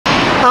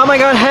Oh my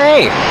god,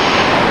 hey!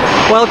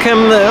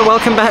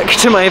 Welcome back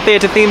to my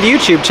theatre-themed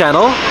YouTube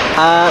channel.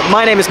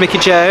 My name is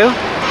MickeyJo.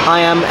 I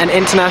am an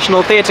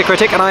international theatre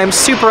critic, and I am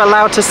super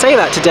allowed to say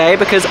that today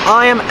because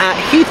I am at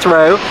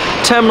Heathrow,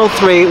 Terminal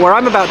 3, where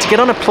I'm about to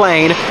get on a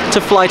plane to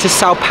fly to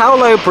Sao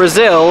Paulo,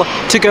 Brazil,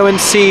 to go and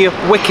see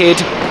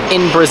Wicked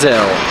in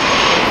Brazil.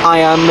 I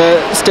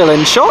am still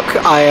in shock,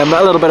 I am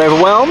a little bit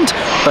overwhelmed,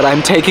 but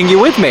I'm taking you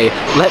with me.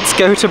 Let's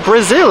go to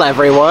Brazil,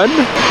 everyone!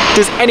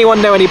 Does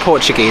anyone know any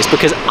Portuguese?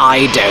 Because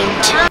I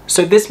don't.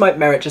 So this might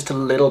merit just a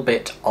little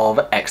bit of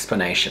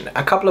explanation.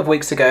 A couple of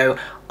weeks ago,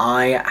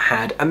 I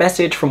had a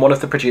message from one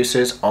of the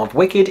producers of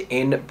Wicked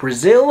in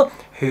Brazil,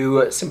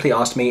 who simply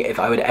asked me if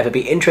I would ever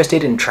be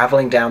interested in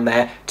travelling down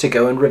there to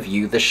go and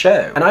review the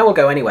show. And I will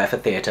go anywhere for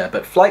theatre,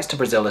 but flights to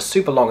Brazil are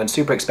super long and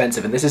super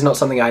expensive, and this is not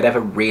something I'd ever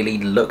really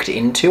looked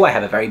into. I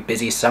have a very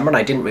busy summer and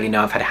I didn't really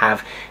know if I'd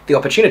have the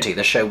opportunity.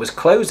 The show was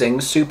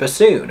closing super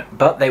soon,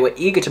 but they were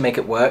eager to make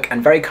it work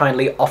and very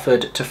kindly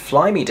offered to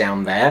fly me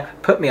down there,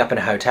 put me up in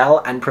a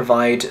hotel, and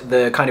provide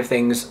the kind of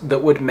things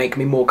that would make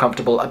me more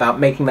comfortable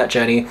about making that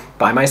journey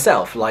by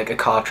myself, like a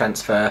car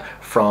transfer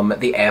from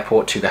the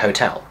airport to the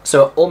hotel.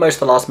 So almost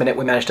the last minute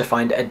we managed to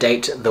find a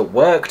date that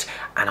worked,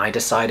 and I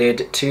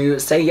decided to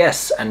say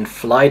yes and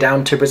fly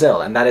down to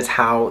Brazil, and that is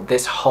how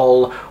this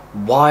whole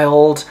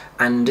wild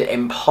and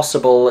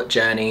impossible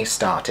journey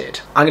started.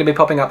 I'm going to be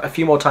popping up a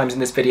few more times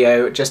in this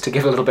video just to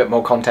give a little bit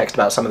more context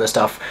about some of the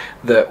stuff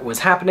that was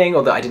happening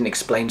or that I didn't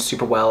explain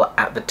super well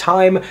at the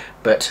time,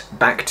 but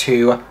back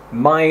to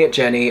my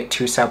journey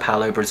to Sao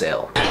Paulo,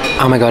 Brazil.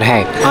 Oh my god,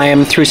 hey, I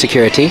am through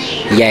security,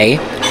 yay,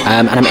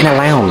 and I'm in a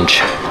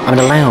lounge.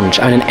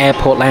 I'm in an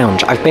airport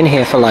lounge. I've been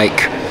here for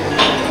like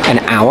an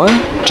hour,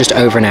 just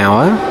over an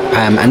hour,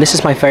 and this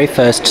is my very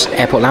first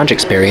airport lounge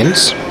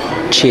experience.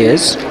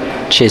 Cheers.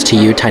 Cheers to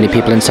you, tiny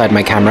people inside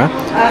my camera.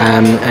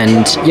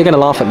 And you're gonna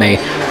laugh at me.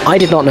 I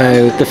did not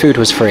know the food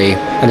was free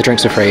and the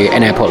drinks were free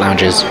in airport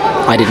lounges.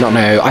 I did not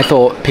know. I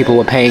thought people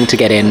were paying to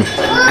get in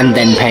and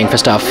then paying for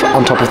stuff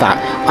on top of that.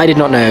 I did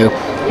not know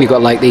you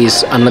got like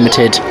these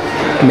unlimited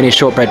mini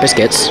shortbread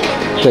biscuits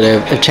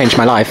that have changed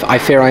my life. I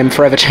fear I am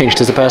forever changed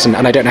as a person,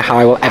 and I don't know how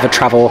I will ever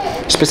travel,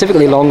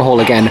 specifically long haul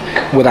again,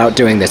 without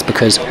doing this,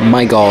 because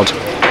my god,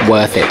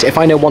 worth it. If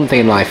I know one thing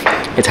in life,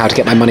 it's how to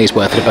get my money's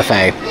worth at a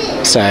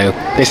buffet. So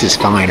this is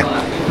fine.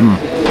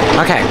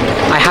 Okay,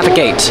 I have a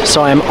gate,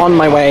 so I'm on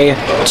my way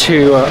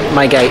to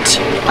my gate.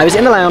 I was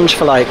in the lounge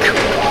for like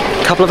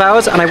a couple of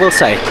hours, and I will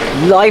say,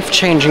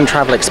 life-changing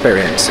travel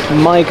experience.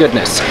 My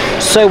goodness,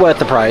 so worth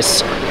the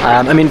price.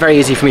 I mean, very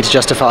easy for me to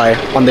justify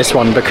on this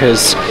one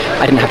because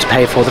I didn't have to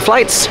pay for the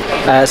flights,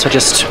 so I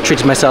just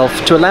treated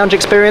myself to a lounge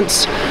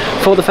experience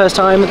for the first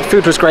time. The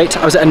food was great.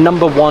 I was at a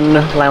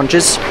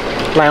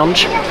 #1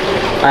 lounge.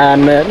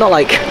 Not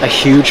like a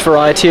huge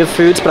variety of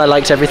foods, but I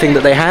liked everything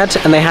that they had,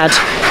 and they had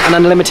an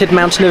unlimited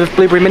mountain of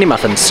blueberry mini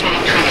muffins,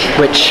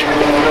 which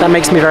that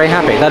makes me very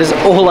happy. That is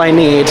all I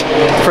need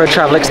for a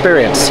travel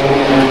experience.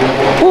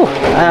 Ooh,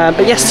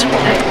 but yes,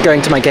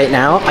 going to my gate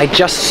now. I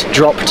just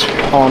dropped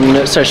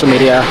on social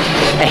media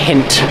a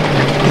hint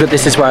that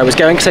this is where I was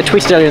going, because I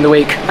tweeted earlier in the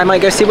week I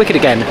might go see Wicked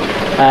again.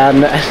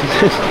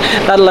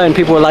 That alone,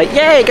 people were like,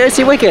 yay, go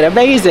see Wicked,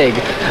 amazing!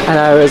 And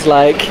I was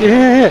like,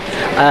 yeah.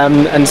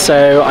 And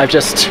so I've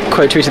just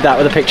quote tweeted that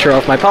with a picture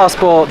of my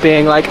passport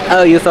being like,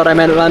 oh, you thought I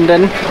meant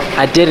London?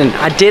 I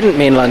didn't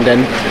mean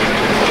London.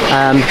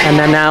 And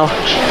then now,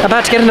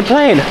 about to get in a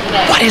plane.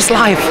 What is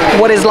life?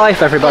 What is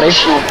life, everybody?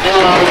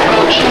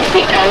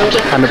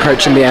 I'm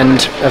approaching the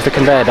end of the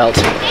conveyor belt,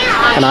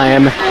 and I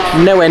am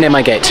nowhere near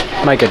my gate.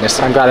 My goodness,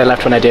 I'm glad I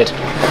left when I did.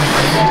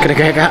 Gonna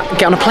go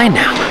get on a plane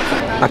now.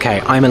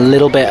 Okay, I'm a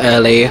little bit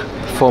early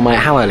for my...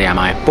 How early am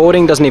I?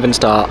 Boarding doesn't even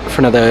start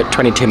for another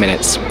 22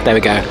 minutes. There we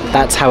go.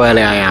 That's how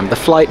early I am. The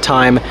flight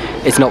time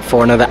is not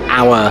for another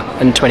hour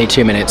and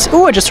 22 minutes.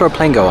 Oh, I just saw a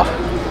plane go off.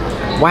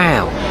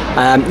 Wow.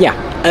 Yeah,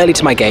 early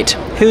to my gate.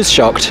 Who's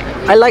shocked?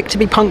 I like to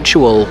be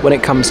punctual when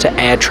it comes to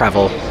air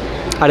travel.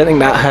 I don't think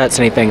that hurts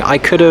anything. I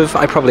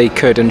probably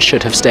could and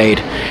should have stayed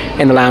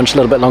in the lounge a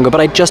little bit longer, but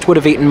I just would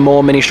have eaten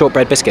more mini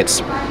shortbread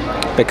biscuits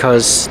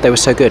because they were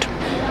so good.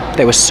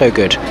 They were so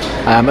good.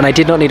 And I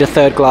did not need a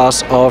third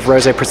glass of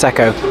Rosé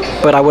Prosecco,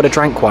 but I would have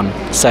drank one.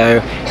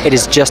 So it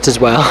is just as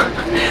well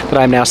that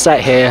I'm now sat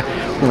here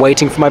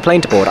waiting for my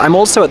plane to board. I'm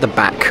also at the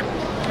back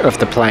of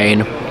the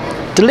plane,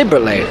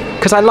 deliberately,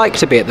 because I like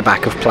to be at the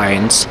back of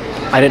planes.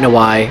 I don't know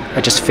why,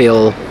 I just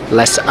feel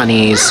less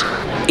unease,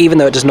 even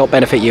though it does not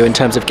benefit you in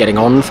terms of getting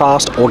on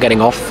fast or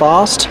getting off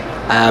fast.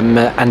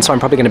 And so I'm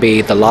probably going to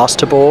be the last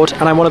to board,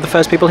 and I'm one of the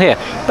first people here.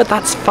 But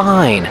that's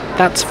fine,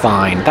 that's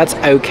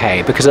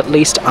okay, because at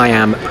least I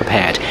am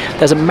prepared.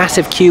 There's a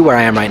massive queue where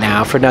I am right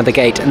now for another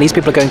gate, and these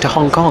people are going to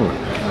Hong Kong.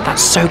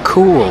 That's so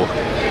cool.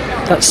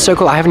 That's so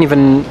cool. I haven't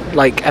even,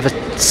 like, ever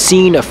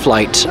seen a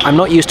flight. I'm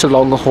not used to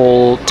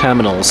long-haul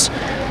terminals,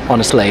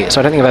 honestly, so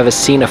I don't think I've ever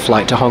seen a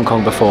flight to Hong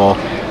Kong before.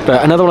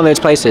 But another one of those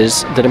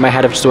places that in my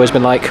head I've just always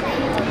been like,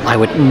 I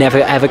would never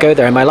ever go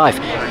there in my life.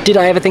 Did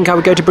I ever think I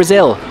would go to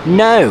Brazil?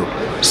 No.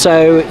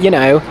 So, you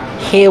know,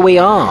 here we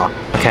are.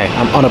 Okay,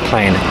 I'm on a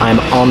plane. I'm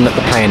on the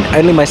plane.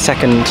 Only my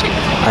second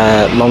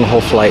long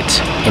haul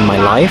flight in my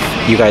life.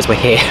 You guys were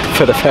here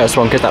for the first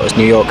one because that was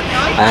New York.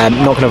 I'm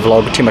not going to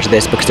vlog too much of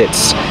this because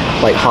it's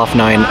like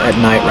 9:30 at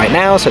night right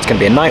now, so it's going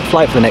to be a night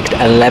flight for the next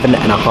 11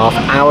 and a half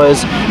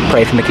hours.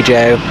 Pray for Mickey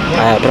Jo.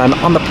 But I'm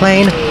on the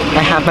plane.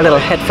 I have my little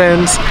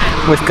headphones.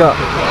 We've got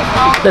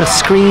little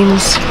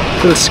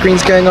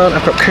screens going on.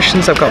 I've got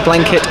cushions, I've got a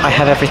blanket, I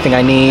have everything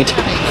I need.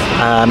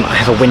 I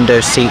have a window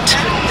seat.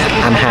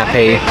 I'm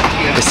happy.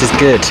 This is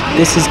good.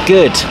 This is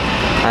good.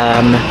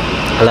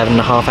 11 and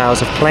a half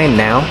hours of plane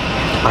now.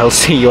 I will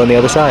see you on the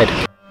other side.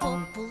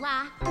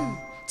 Popular,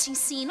 te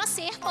ensino a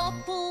ser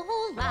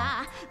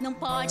popular. Não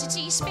pode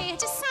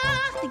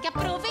desperdiçar, tem que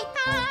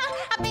aproveitar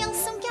a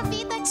bênção que a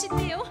vida te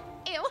deu.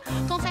 Eu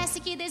confesso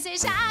que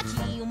desejar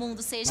que o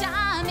mundo seja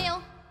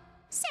meu,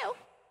 seu.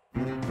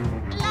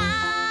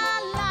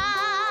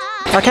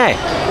 Okay,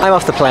 I'm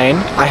off the plane.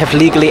 I have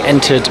legally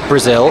entered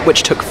Brazil,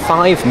 which took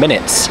 5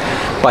 minutes,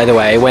 by the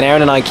way. When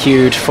Aaron and I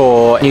queued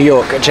for New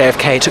York at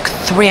JFK, it took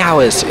 3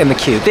 hours in the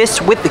queue.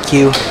 This, with the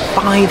queue,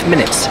 5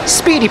 minutes.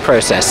 Speedy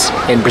process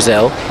in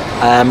Brazil.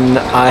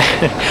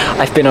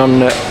 I've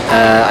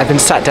been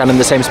sat down in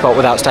the same spot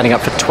without standing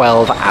up for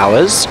 12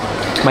 hours.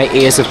 My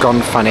ears have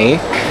gone funny.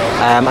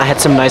 I had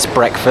some nice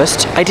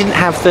breakfast. I didn't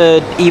have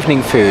the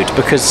evening food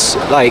because,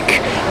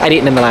 like, I'd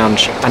eaten in the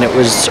lounge and it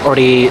was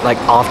already like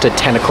after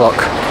 10 o'clock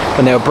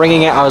when they were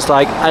bringing it. I was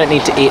like, I don't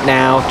need to eat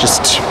now,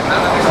 just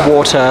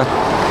water.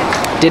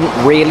 Didn't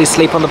really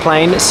sleep on the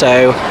plane,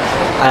 so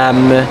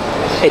I'm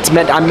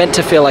meant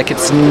to feel like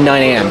it's 9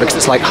 AM because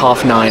it's like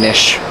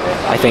 9:30ish,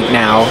 I think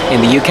now.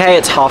 In the UK,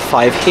 it's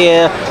 5:30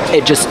 here.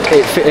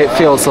 It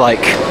feels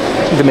like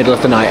the middle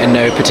of the night and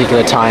no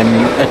particular time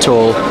at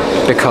all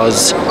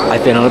because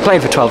I've been on a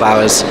plane for 12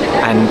 hours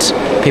and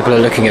people are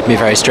looking at me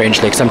very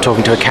strangely because I'm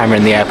talking to a camera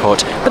in the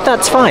airport, but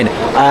that's fine.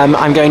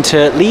 I'm going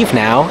to leave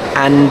now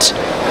and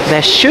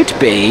there should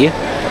be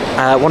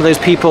one of those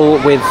people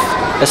with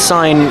a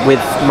sign with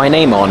my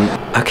name on.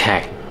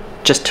 Okay,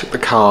 just took the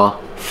car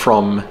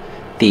from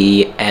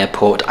the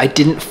airport. I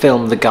didn't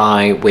film the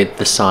guy with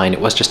the sign,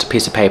 it was just a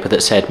piece of paper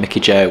that said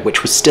Mickey Jo,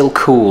 which was still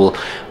cool,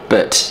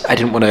 but I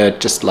didn't want to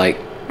just like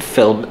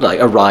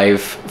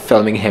arrive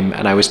filming him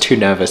and I was too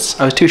nervous.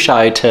 I was too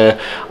shy to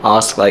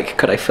ask like,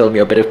 could I film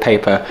your bit of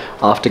paper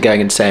after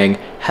going and saying,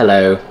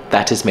 hello,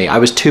 that is me. I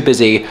was too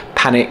busy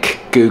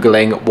panic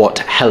Googling what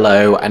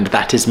hello and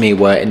that is me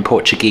were in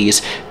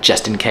Portuguese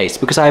just in case,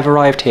 because I've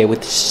arrived here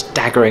with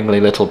staggeringly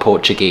little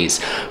Portuguese,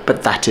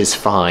 but that is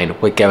fine.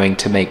 We're going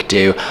to make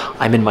do.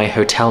 I'm in my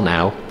hotel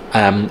now.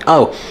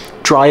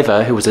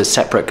 Driver, who was a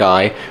separate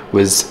guy,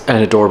 was an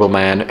adorable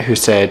man who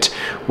said,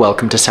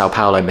 welcome to Sao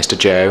Paulo, Mr.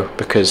 Joe,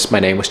 because my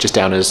name was just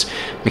down as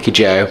Mickey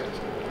Jo.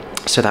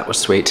 So that was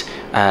sweet.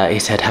 He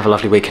said, have a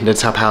lovely weekend in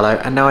Sao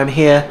Paulo. And now I'm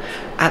here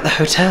at the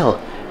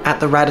hotel, at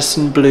the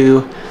Radisson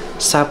Blu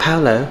Sao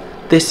Paulo.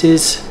 This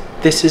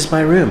is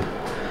my room.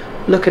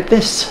 Look at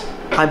this.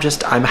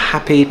 I'm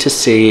happy to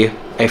see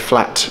a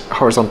flat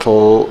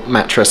horizontal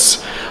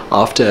mattress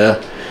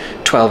after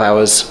 12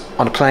 hours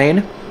on a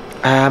plane.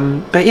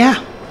 But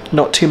yeah.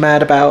 Not too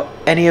mad about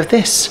any of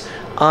this.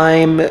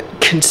 I'm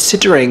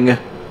considering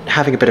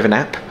having a bit of a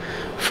nap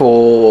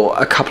for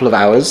a couple of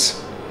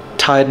hours.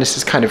 Tiredness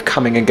is kind of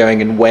coming and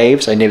going in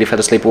waves. I nearly fell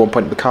asleep at one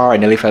point in the car. I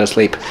nearly fell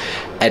asleep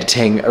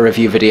editing a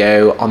review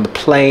video on the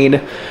plane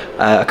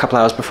a couple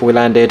hours before we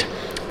landed.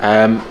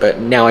 But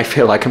now I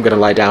feel like I'm going to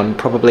lie down.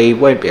 Probably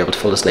won't be able to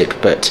fall asleep,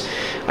 but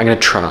I'm going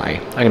to try.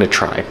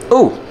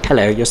 Oh,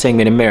 hello, you're seeing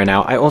me in a mirror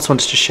now. I also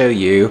wanted to show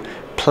you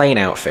plane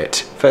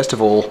outfit. First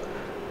of all,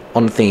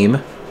 on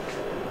theme.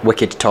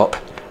 Wicked top.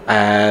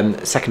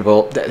 Second of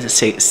all,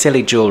 see,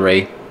 silly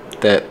jewellery.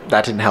 That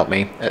didn't help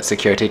me at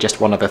security. Just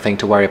one other thing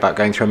to worry about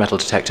going through a metal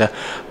detector.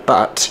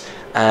 But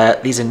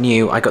these are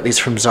new. I got these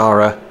from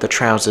Zara. The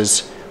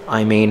trousers.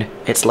 I mean,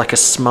 it's like a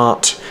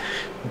smart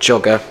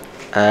jogger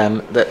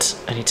that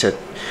I need to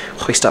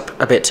hoist up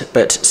a bit,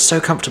 but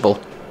so comfortable.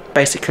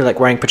 Basically like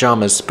wearing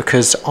pajamas,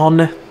 because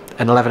on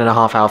an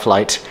 11.5-hour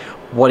flight,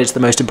 what is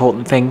the most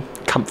important thing?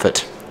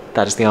 Comfort.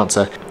 That is the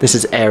answer. This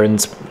is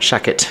Aaron's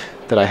jacket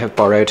that I have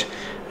borrowed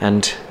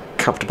and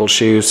comfortable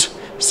shoes.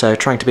 So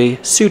trying to be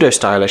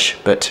pseudo-stylish,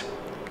 but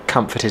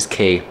comfort is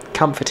key.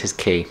 Comfort is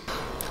key.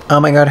 Oh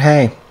my god,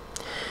 hey.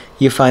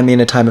 You find me in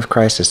a time of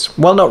crisis.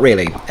 Well, not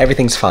really.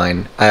 Everything's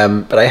fine.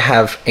 But I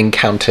have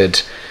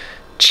encountered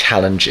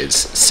challenges.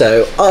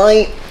 So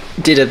I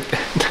did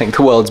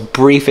the world's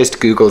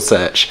briefest Google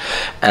search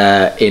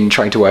in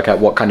trying to work out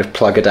what kind of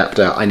plug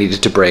adapter I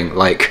needed to bring.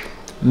 Like,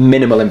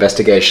 minimal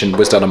investigation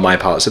was done on my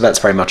part, so that's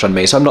very much on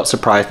me. So I'm not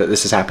surprised that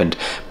this has happened,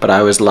 but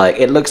I was like,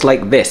 it looks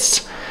like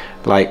this.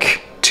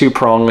 Like,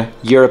 2-prong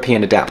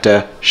European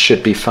adapter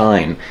should be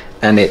fine.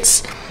 And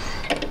it's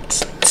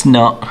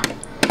not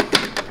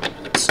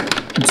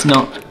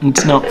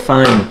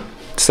fine.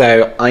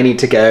 So I need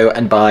to go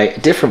and buy a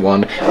different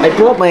one. I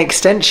brought my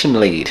extension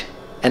lead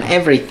and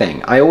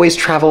everything. I always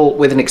travel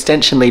with an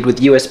extension lead with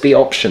USB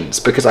options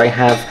because I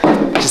have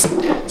just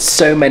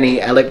so many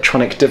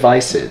electronic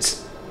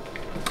devices.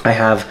 I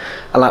have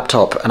a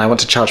laptop and I want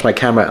to charge my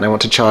camera and I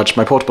want to charge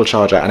my portable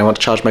charger and I want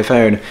to charge my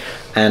phone,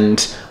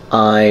 and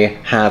I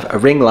have a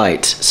ring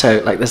light.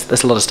 So like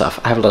there's a lot of stuff.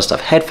 I have a lot of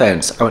stuff.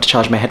 Headphones. I want to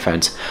charge my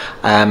headphones.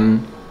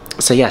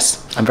 So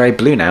yes, I'm very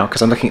blue now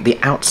because I'm looking at the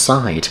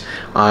outside,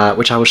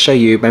 which I will show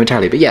you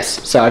momentarily. But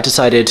yes, so I've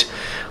decided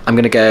I'm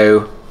going to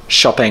go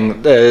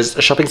shopping. There's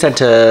a shopping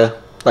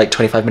centre like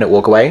 25-minute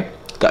walk away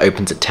that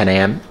opens at 10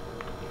 AM.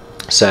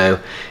 So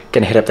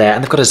gonna hit up there,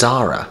 and they've got a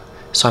Zara.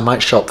 So I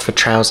might shop for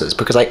trousers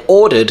because I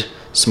ordered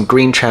some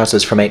green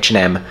trousers from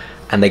H&M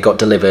and they got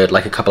delivered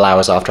like a couple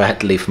hours after I had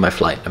to leave for my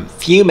flight. I'm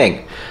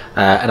fuming,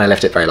 and I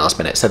left it very last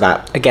minute. So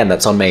that, again,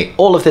 that's on me.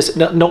 All of this,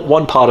 not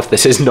one part of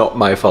this is not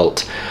my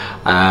fault.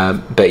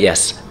 But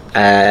yes,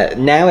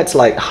 now it's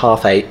like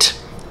 8:30.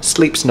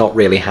 Sleep's not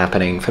really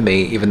happening for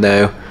me, even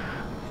though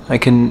I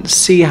can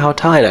see how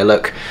tired I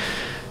look.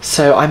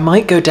 So I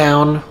might go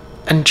down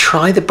and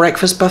try the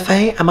breakfast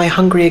buffet. Am I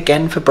hungry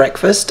again for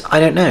breakfast?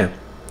 I don't know.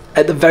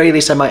 At the very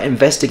least, I might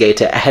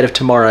investigate it ahead of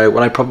tomorrow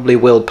when I probably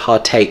will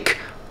partake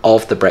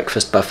of the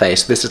breakfast buffet.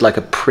 So this is like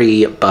a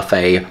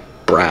pre-buffet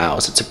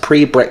browse. It's a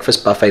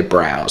pre-breakfast buffet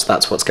browse.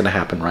 That's what's going to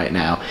happen right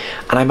now.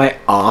 And I might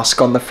ask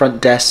on the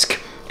front desk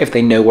if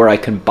they know where I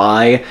can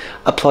buy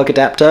a plug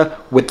adapter,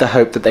 with the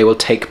hope that they will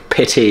take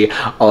pity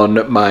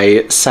on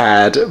my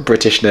sad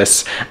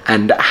Britishness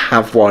and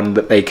have one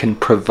that they can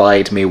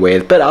provide me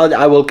with. But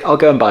I'll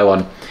go and buy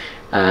one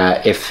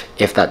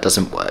if that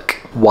doesn't work.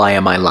 Why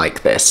am I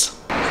like this?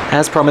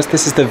 As promised,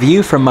 this is the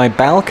view from my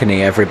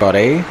balcony,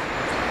 everybody.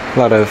 A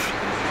lot of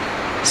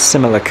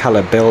similar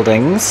colour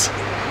buildings.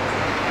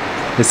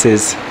 This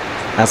is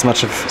as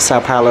much of Sao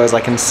Paulo as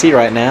I can see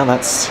right now.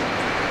 That's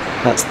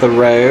the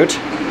road.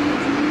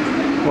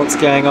 What's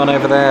going on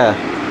over there?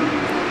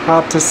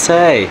 Hard to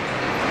say.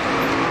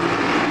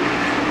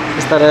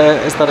 Is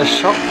that a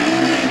shop?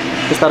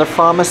 Is that a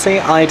pharmacy?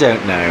 I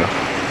don't know.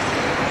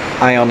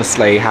 I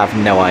honestly have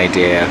no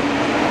idea.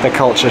 The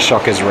culture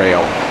shock is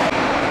real.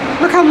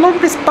 Look how long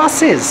this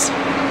bus is!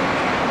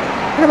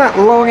 Look at that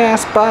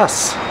long-ass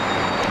bus!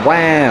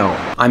 Wow!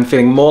 I'm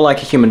feeling more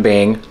like a human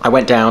being. I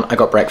went down, I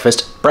got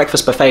breakfast.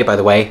 Breakfast buffet, by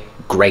the way,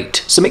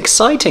 great. Some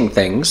exciting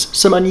things,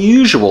 some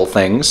unusual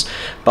things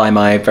by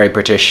my very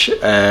British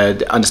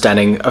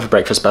understanding of a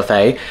breakfast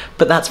buffet,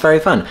 but that's very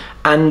fun.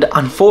 And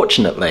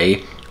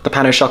unfortunately, the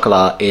pain au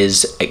chocolat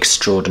is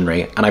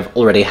extraordinary, and I've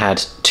already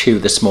had 2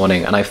 this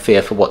morning, and I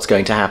fear for what's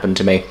going to happen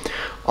to me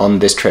on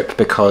this trip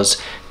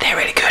because they're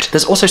really good.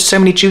 There's also so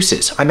many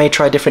juices. I may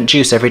try a different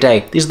juice every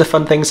day. These are the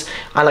fun things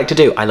I like to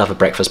do. I love a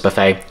breakfast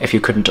buffet, if you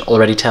couldn't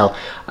already tell.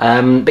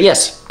 But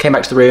yes, came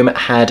back to the room,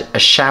 had a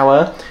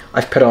shower.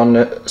 I've put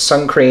on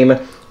sun cream,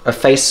 a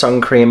face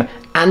sun cream,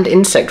 and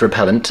insect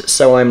repellent,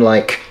 so I'm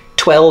like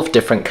 12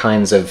 different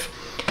kinds of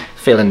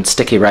feeling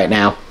sticky right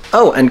now.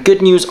 Oh, and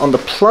good news on the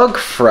plug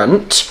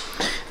front.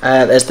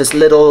 There's this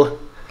little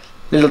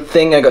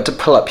thing I got to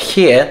pull up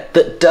here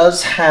that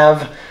does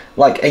have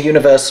like a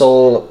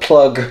universal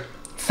plug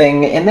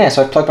thing in there.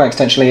 So I've plugged my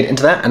extension lead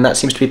into that, and that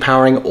seems to be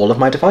powering all of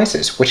my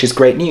devices, which is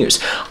great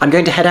news. I'm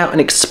going to head out and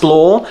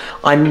explore.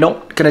 I'm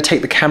not going to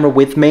take the camera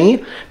with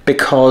me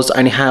because I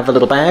only have a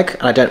little bag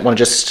and I don't want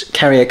to just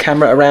carry a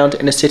camera around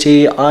in a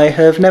city I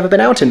have never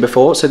been out in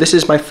before. So this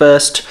is my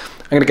first.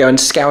 I'm going to go and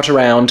scout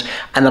around,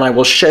 and then I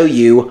will show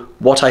you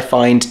what I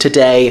find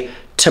today,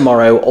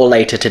 tomorrow, or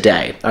later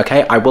today.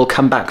 Okay, I will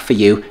come back for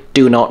you.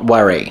 Do not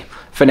worry.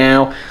 For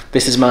now,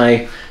 this is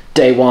my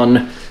day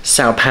 1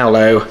 Sao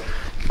Paulo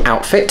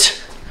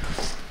outfit.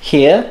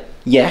 Here,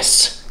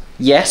 yes.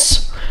 Yeah.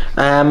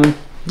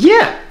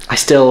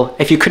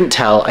 If you couldn't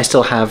tell, I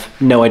still have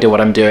no idea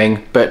what I'm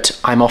doing, but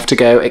I'm off to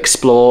go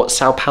explore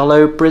Sao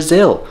Paulo,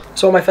 Brazil.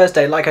 So on my first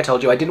day, like I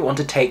told you, I didn't want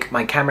to take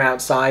my camera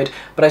outside,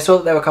 but I saw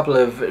that there were a couple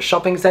of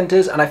shopping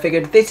centres, and I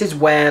figured this is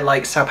where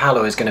like Sao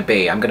Paulo is going to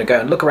be. I'm going to go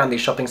and look around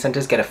these shopping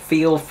centres, get a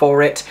feel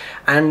for it,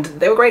 and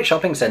they were great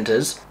shopping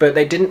centres, but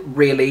they didn't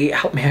really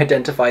help me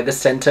identify the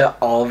centre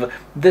of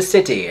the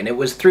city, and it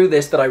was through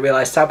this that I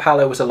realised Sao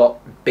Paulo was a lot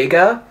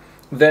bigger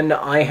than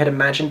I had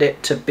imagined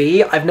it to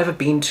be. I've never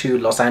been to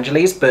Los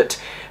Angeles, but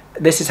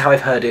this is how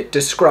I've heard it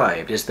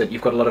described, is that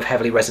you've got a lot of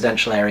heavily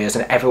residential areas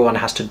and everyone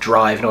has to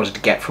drive in order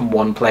to get from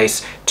one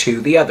place to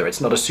the other.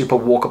 It's not a super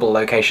walkable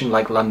location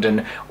like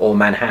London or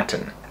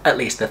Manhattan. At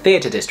least the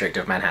theatre district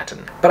of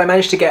Manhattan. But I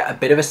managed to get a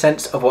bit of a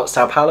sense of what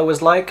Sao Paulo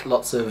was like.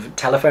 Lots of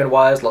telephone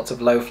wires, lots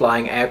of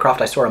low-flying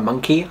aircraft. I saw a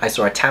monkey, I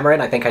saw a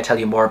tamarin. I think I tell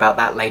you more about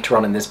that later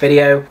on in this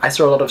video. I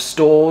saw a lot of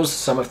stores,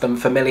 some of them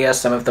familiar,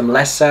 some of them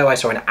less so. I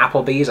saw an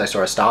Applebee's, I saw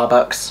a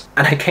Starbucks.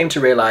 And I came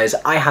to realise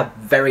I have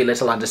very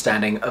little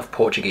understanding of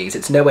Portuguese.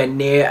 It's nowhere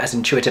near as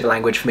intuitive a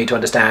language for me to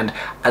understand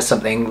as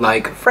something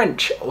like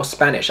French or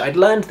Spanish. I'd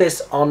learned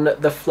this on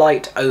the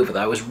flight over,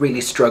 though. I was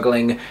really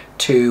struggling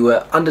to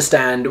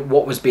understand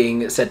what was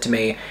being said to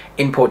me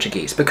in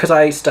Portuguese. Because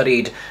I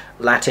studied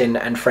Latin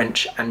and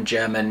French and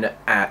German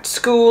at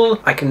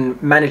school, I can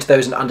manage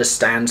those and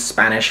understand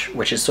Spanish,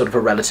 which is sort of a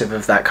relative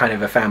of that kind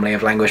of a family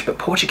of language, but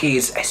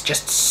Portuguese is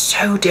just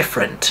so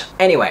different.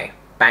 Anyway,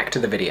 back to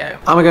the video.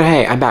 Oh my god,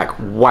 hey, I'm back.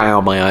 Wow,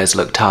 my eyes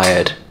look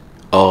tired.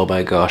 Oh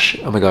my gosh,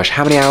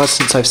 how many hours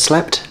since I've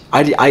slept?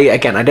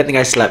 Again, I don't think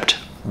I slept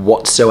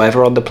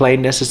whatsoever on the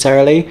plane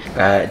necessarily.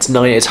 It's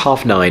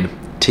 9:30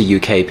 to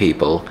UK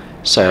people,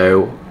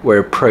 so we're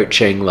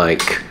approaching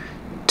like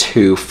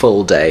 2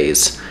 full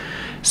days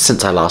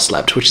since I last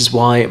slept, which is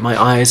why my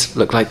eyes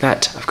look like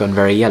that. I've gone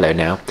very yellow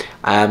now.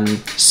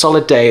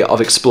 Solid day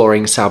of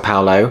exploring Sao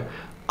Paulo.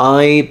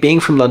 I, being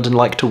from London,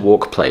 like to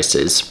walk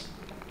places,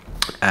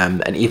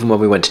 and even when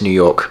we went to New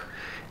York,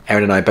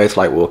 Erin and I both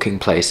like walking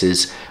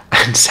places,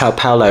 and Sao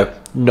Paulo,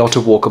 not a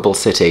walkable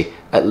city,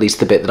 at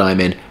least the bit that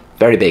I'm in.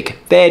 Very big,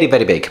 very,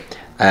 very big.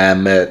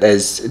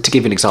 To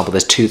give you an example,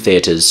 there's 2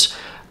 theatres,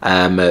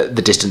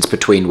 the distance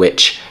between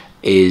which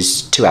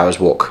is 2 hours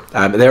walk.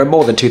 There are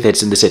more than 2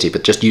 theatres in the city,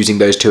 but just using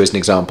those 2 as an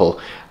example,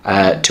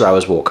 2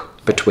 hours walk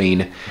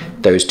between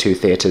those 2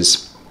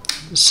 theatres.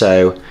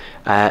 So,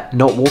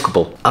 not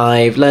walkable.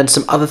 I've learned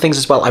some other things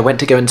as well. I went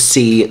to go and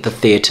see the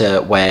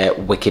theatre where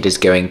Wicked is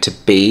going to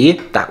be.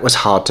 That was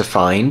hard to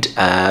find,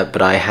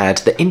 but I had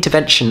the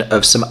intervention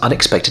of some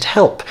unexpected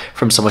help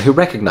from someone who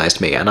recognised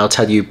me, and I'll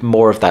tell you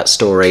more of that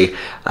story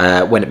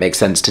when it makes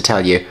sense to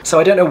tell you. So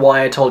I don't know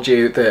why I told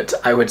you that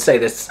I would say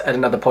this at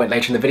another point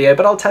later in the video,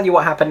 but I'll tell you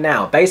what happened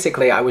now.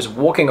 Basically, I was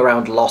walking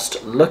around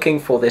lost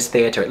looking for this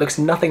theatre. It looks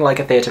nothing like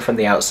a theatre from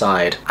the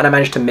outside, and I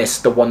managed to miss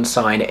the one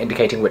sign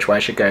indicating which way I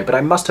should go, but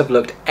I must have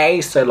looked A,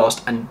 so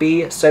lost, and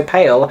B, so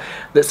pale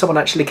that someone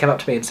actually came up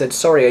to me and said,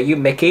 "Sorry, are you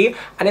Mickey?"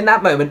 And in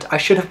that moment I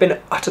should have been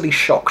utterly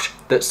shocked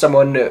that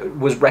someone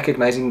was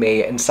recognizing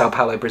me in Sao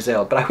Paulo,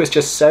 Brazil, but I was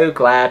just so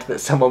glad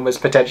that someone was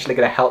potentially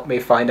going to help me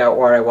find out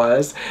where I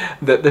was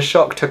that the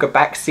shock took a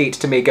back seat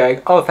to me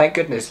going, "Oh, thank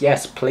goodness,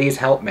 yes, please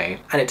help me."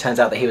 And it turns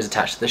out that he was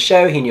attached to the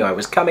show, he knew I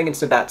was coming, and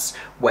so that's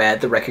where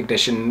the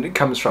recognition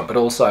comes from. But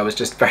also I was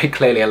just very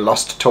clearly a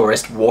lost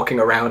tourist walking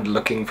around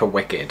looking for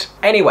Wicked.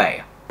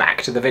 Anyway,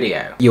 back to the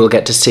video. You'll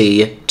get to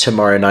see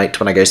tomorrow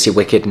night when I go see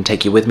Wicked and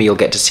take you with me. You'll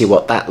get to see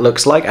what that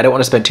looks like. I don't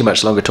want to spend too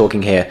much longer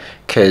talking here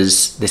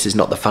because this is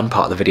not the fun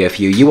part of the video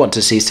for you. You want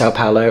to see Sao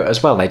Paulo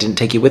as well, and I didn't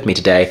take you with me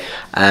today,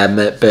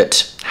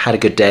 but had a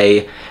good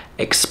day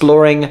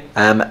exploring,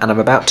 and I'm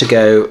about to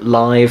go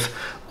live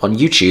on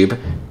YouTube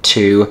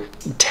to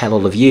tell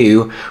all of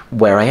you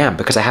where I am,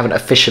 because I haven't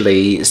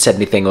officially said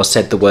anything or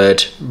said the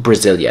word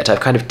Brazil yet. I've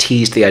kind of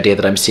teased the idea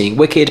that I'm seeing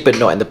Wicked, but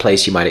not in the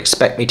place you might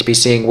expect me to be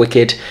seeing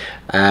Wicked,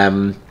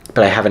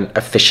 but I haven't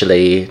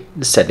officially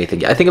said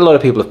anything yet. I think a lot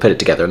of people have put it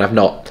together, and I've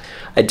not.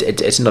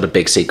 It's not a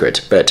big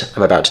secret, but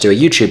I'm about to do a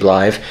YouTube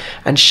live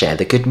and share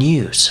the good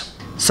news.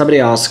 Somebody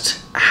asked,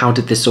 how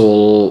did this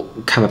all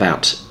come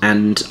about?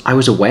 And I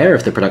was aware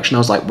of the production. I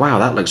was like, wow,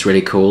 that looks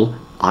really cool.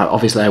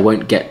 Obviously I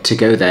won't get to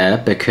go there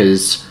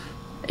because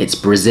it's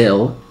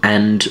Brazil,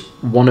 and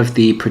one of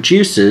the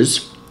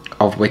producers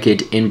of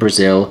Wicked in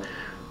Brazil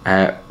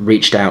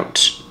reached out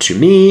to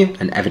me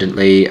and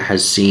evidently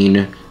has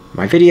seen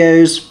my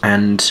videos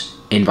and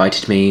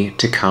invited me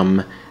to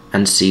come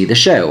and see the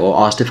show,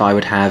 or asked if I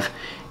would have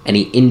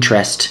any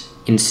interest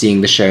in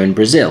seeing the show in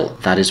Brazil.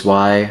 That is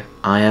why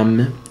I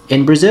am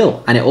in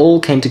Brazil, and it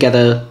all came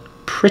together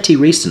pretty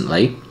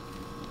recently.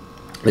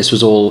 This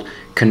was all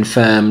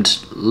confirmed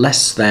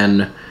less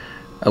than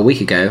a week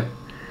ago,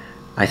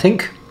 I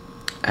think.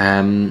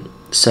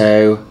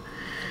 So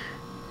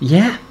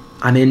yeah,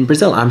 I'm in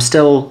Brazil. I'm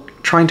still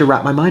trying to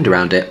wrap my mind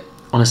around it,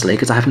 honestly,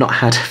 because I have not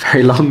had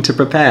very long to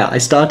prepare. I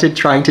started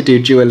trying to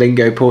do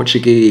Duolingo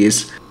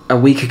Portuguese a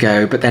week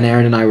ago, but then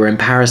Erin and I were in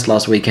Paris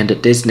last weekend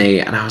at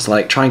Disney, and I was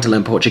like trying to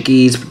learn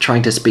Portuguese,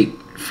 trying to speak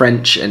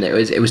French, and it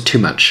was too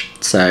much.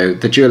 So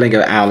the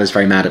Duolingo owl is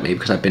very mad at me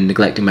because I've been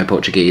neglecting my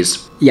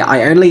Portuguese. Yeah,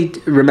 I only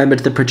remembered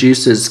the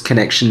producer's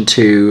connection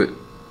to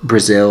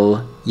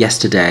Brazil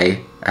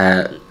yesterday.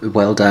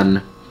 Well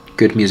done.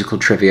 Good musical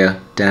trivia,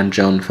 Dan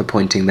John, for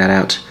pointing that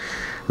out.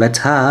 Let's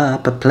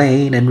hop a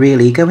plane and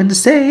really go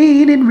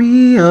insane in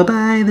Rio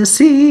by the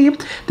sea.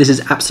 This is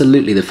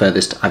absolutely the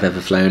furthest I've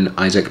ever flown,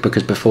 Isaac,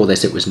 because before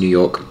this it was New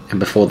York, and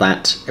before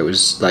that it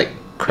was like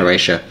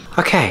Croatia.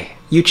 Okay,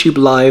 YouTube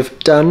live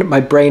done. My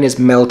brain is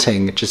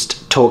melting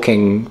just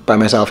talking by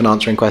myself and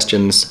answering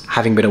questions,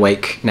 having been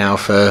awake now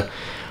for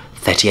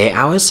 38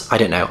 hours? I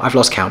don't know, I've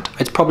lost count.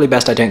 It's probably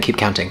best I don't keep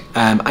counting.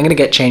 I'm gonna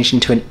get changed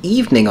into an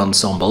evening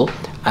ensemble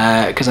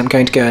because I'm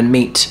going to go and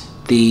meet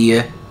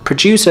the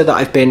producer that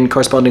I've been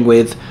corresponding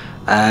with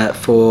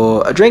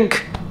for a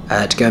drink,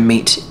 to go and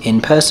meet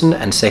in person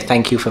and say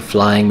thank you for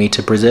flying me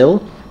to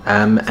Brazil,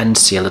 and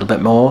see a little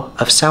bit more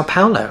of Sao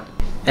Paulo.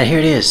 And here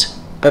it is.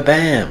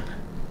 Ba-bam,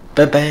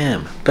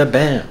 ba-bam,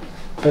 ba-bam,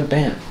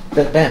 ba-bam,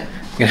 ba-bam.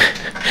 I'm gonna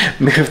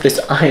move this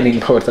ironing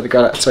board that I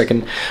got up so I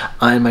can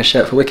iron my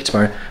shirt for Wicked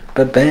tomorrow.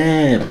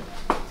 Ba-bam,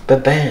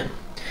 ba-bam.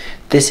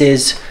 This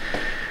is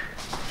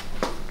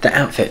the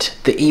outfit,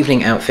 the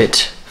evening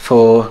outfit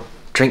for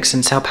drinks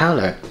in Sao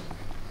Paulo.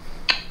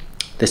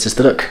 This is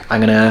the look.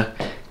 I'm gonna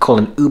call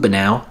an Uber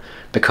now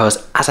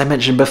because, as I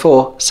mentioned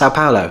before, Sao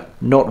Paulo,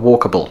 not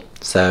walkable.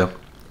 So,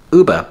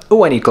 Uber.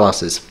 Oh, I need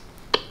glasses.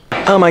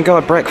 Oh my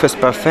god, breakfast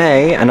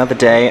buffet. Another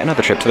day,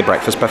 another trip to the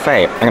breakfast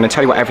buffet. I'm going to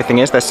tell you what everything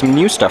is. There's some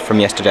new stuff from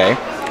yesterday.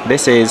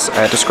 This is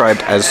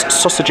described as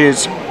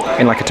sausages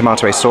in like a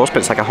tomato sauce, but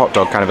it's like a hot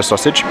dog kind of a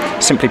sausage.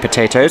 Simply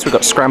potatoes. We've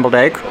got scrambled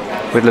egg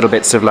with little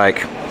bits of like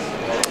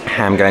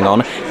ham going on.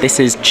 This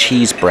is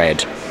cheese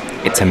bread.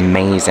 It's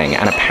amazing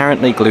and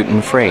apparently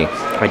gluten-free.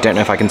 I don't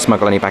know if I can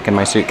smuggle any back in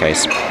my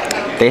suitcase.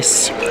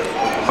 This,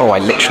 oh, I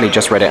literally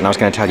just read it and I was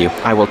going to tell you.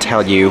 I will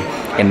tell you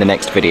in the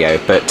next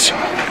video, but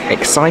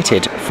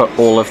excited for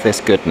all of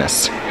this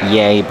goodness.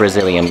 Yay,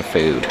 Brazilian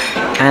food.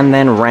 And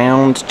then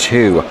round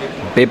 2,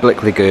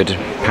 biblically good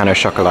pain au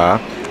chocolat.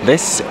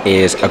 This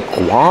is a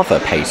guava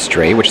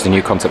pastry, which is a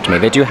new concept to me.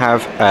 They do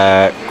have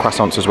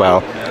croissants as well.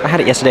 I had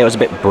it yesterday, it was a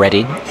bit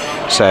bready,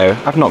 so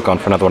I've not gone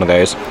for another one of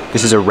those.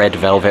 This is a red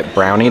velvet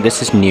brownie.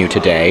 This is new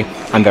today.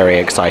 I'm very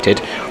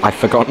excited. I've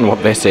forgotten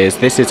what this is.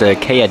 This is a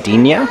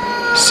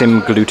queijadinha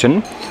sim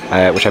gluten,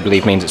 which I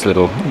believe means it's a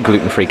little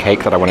gluten-free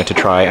cake that I wanted to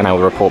try, and I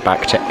will report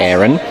back to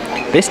Aaron.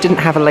 This didn't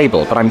have a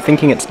label, but I'm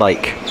thinking it's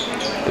like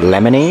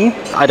lemony?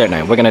 I don't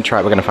know. We're gonna try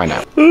it, we're gonna find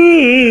out.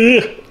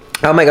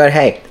 Oh my god,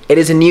 hey, it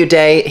is a new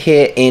day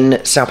here in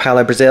Sao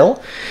Paulo,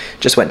 Brazil.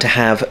 Just went to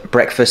have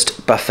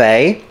breakfast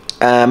buffet.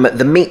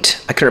 The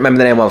meat, I couldn't remember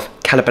the name of,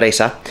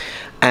 calabresa,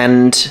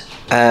 and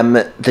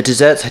the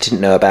desserts I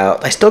didn't know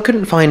about. I still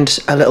couldn't find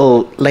a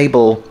little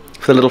label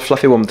for the little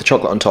fluffy one with the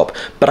chocolate on top,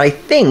 but I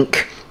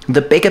think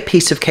the bigger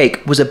piece of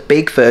cake was a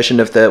big version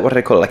of the, what did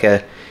I call it, like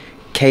a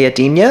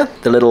queijadinha,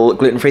 the little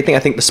gluten-free thing. I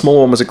think the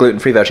small one was a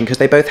gluten-free version because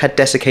they both had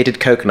desiccated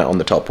coconut on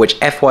the top, which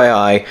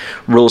FYI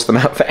rules them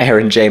out for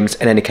Aaron James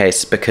in any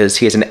case because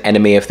he is an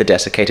enemy of the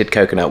desiccated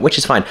coconut, which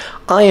is fine.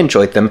 I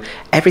enjoyed them.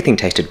 Everything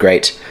tasted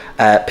great.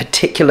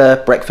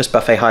 Particular breakfast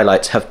buffet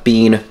highlights have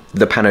been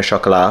the pain au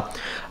chocolat.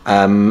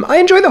 I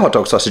enjoy the hot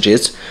dog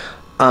sausages.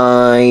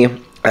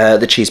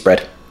 The cheese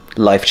bread,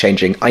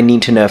 life-changing. I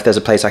need to know if there's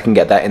a place I can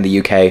get that in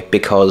the UK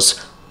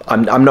because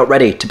I'm not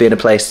ready to be in a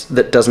place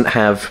that doesn't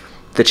have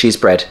the cheese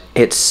bread.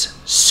 It's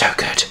so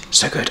good,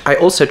 so good. I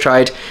also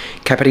tried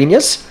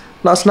caipirinhas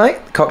last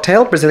night,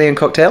 cocktail, Brazilian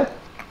cocktail.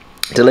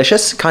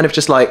 Delicious, kind of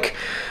just like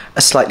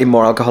a slightly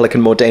more alcoholic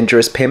and more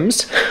dangerous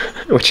Pimm's,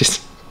 which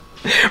is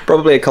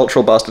probably a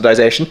cultural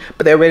bastardization,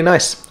 but they were really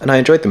nice and I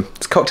enjoyed them.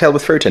 It's cocktail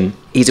with fruit and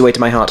easy way to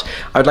my heart.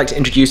 I would like to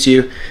introduce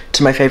you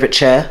to my favorite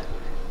chair.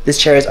 This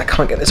chair is, I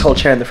can't get this whole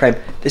chair in the frame.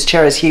 This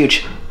chair is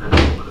huge.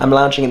 I'm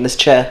lounging in this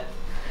chair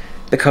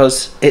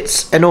because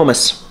it's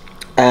enormous.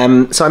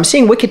 So I'm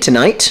seeing Wicked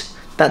tonight.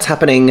 That's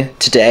happening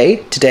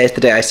today. Today is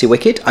the day I see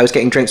Wicked. I was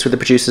getting drinks with the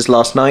producers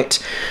last night,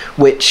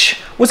 which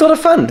was a lot of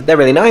fun. They're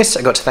really nice.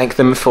 I got to thank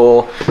them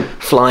for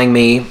flying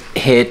me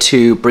here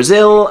to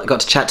Brazil. I got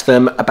to chat to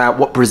them about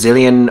what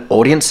Brazilian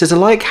audiences are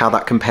like, how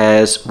that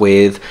compares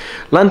with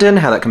London,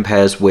 how that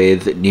compares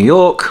with New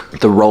York,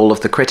 the role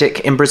of the critic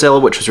in Brazil,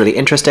 which was really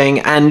interesting,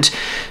 and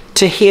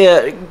to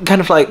hear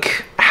kind of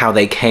like how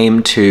they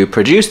came to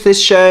produce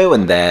this show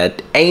and their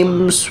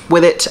aims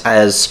with it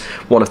as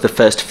one of the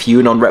first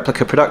few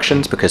non-replica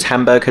productions, because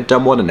Hamburg had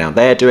done one and now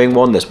they're doing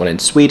one. There's one in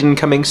Sweden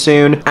coming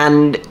soon.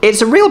 And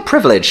it's a real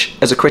privilege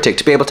as a critic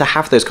to be able to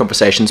have those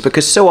conversations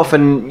because so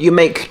often you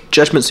make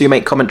judgments or you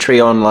make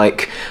commentary on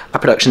like a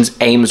production's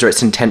aims or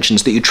its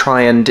intentions that you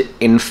try and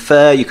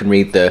infer. You can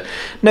read the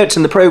notes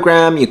in the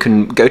program, you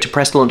can go to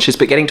press launches,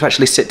 but getting to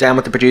actually sit down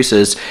with the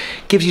producers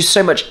gives you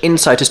so much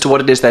insight as to what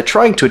it is they're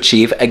trying to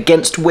achieve,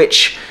 against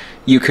which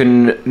you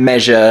can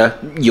measure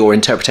your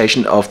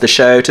interpretation of the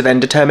show to then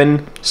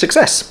determine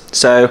success.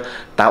 So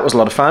that was a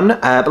lot of fun.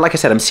 But like I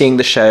said, I'm seeing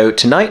the show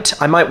tonight.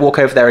 I might walk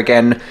over there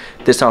again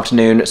this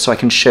afternoon so I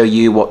can show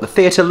you what the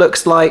theatre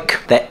looks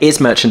like. There is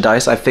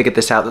merchandise. I figured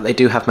this out that they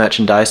do have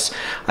merchandise.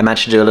 I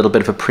managed to do a little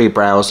bit of a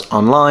pre-browse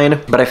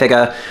online, but I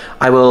figure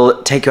I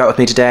will take you out with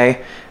me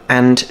today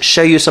and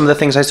show you some of the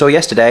things I saw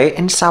yesterday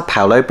in Sao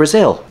Paulo,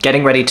 Brazil.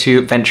 Getting ready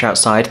to venture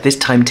outside, this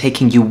time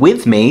taking you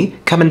with me.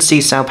 Come and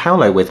see Sao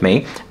Paulo with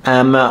me.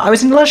 I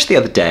was in Lush the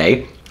other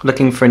day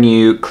looking for a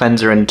new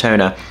cleanser and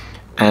toner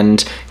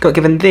and got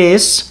given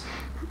this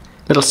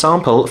little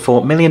sample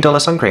for $1 Million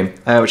sun cream,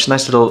 which is a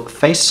nice little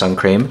face sun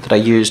cream that I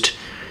used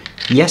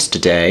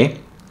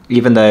yesterday,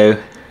 even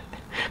though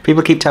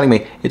people keep telling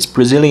me it's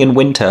Brazilian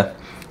winter.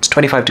 It's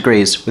 25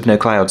 degrees with no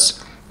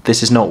clouds.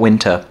 This is not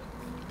winter.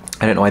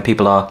 I don't know why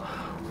people are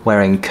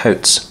wearing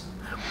coats,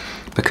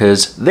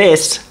 because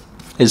this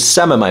is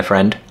summer, my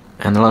friend,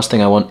 and the last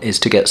thing I want is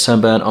to get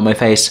sunburn on my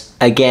face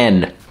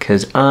again,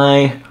 because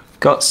I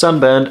got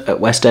sunburned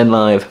at West End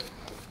Live.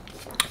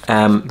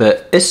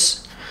 But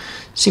this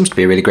seems to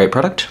be a really great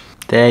product.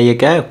 There you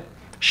go.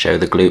 Show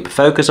the gloop.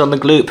 Focus on the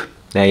gloop.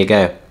 There you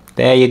go.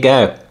 There you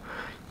go.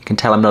 You can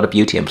tell I'm not a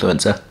beauty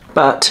influencer,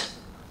 but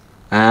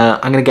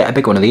I'm gonna get a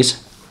big one of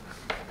these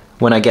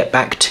when I get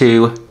back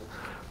to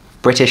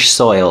British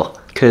soil,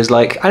 because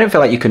like I don't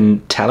feel like you can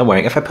tell I'm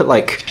wearing. If I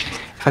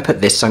put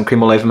this sun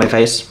cream all over my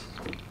face,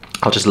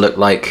 I'll just look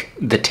like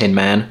the Tin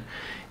Man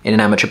in an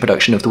amateur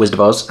production of The Wizard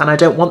of Oz, and I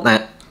don't want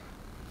that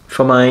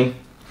for my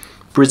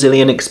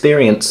Brazilian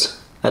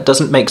experience. That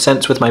doesn't make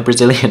sense with my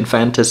Brazilian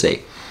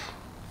fantasy.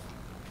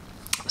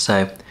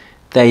 So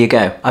there you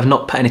go. I've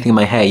not put anything in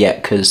my hair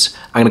yet because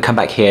I'm going to come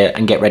back here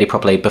and get ready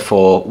properly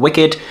before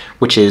Wicked,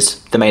 which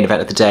is the main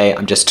event of the day.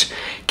 I'm just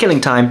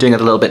killing time, doing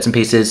other little bits and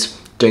pieces,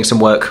 doing some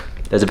work.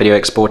 There's a video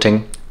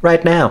exporting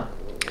right now.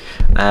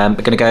 We're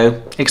going to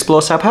go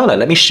explore Sao Paulo.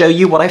 Let me show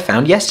you what I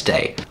found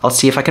yesterday. I'll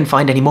see if I can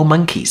find any more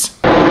monkeys.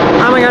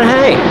 Oh my god,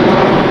 hey!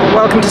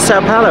 Welcome to Sao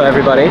Paulo,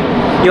 everybody.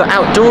 You're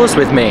outdoors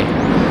with me.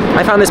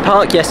 I found this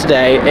park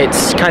yesterday.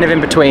 It's kind of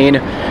in between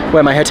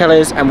where my hotel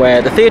is and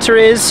where the theatre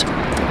is.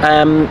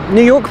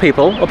 New York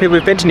people, or people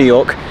who've been to New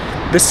York,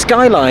 the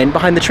skyline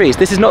behind the trees.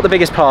 This is not the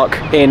biggest park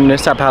in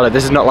Sao Paulo.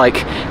 This is not like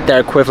their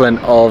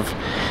equivalent of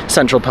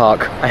Central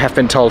Park. I have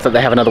been told that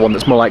they have another one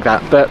that's more like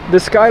that. But the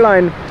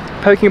skyline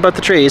poking above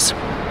the trees,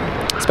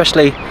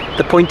 especially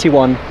the pointy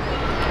one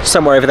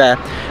somewhere over there,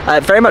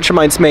 very much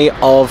reminds me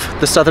of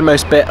the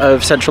southernmost bit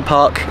of Central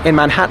Park in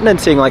Manhattan and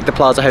seeing like the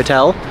Plaza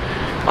Hotel.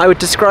 I would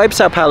describe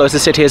Sao Paulo as a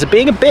city as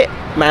being a bit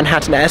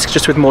Manhattan-esque,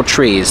 just with more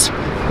trees.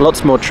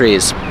 Lots more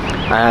trees.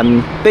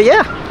 But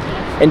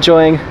yeah,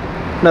 enjoying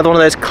another one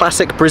of those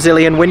classic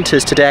Brazilian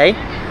winters today.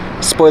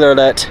 Spoiler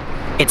alert,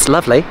 it's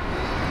lovely.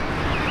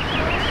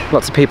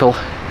 Lots of people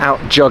out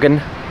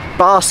jogging,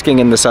 basking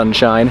in the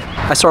sunshine.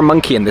 I saw a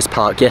monkey in this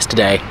park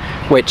yesterday,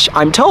 which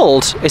I'm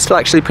told is still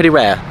actually pretty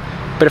rare.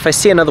 But if I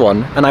see another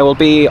one, and I will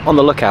be on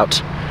the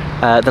lookout,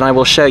 then I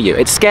will show you.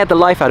 It scared the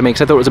life out of me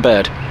because I thought it was a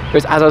bird. It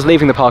was, as I was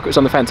leaving the park, it was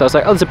on the fence. I was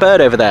like, oh, there's a bird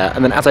over there.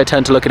 And then as I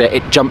turned to look at it,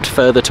 it jumped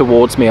further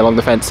towards me along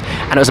the fence.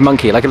 And it was a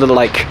monkey, like a little,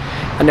 like,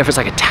 I don't know if it's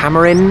like a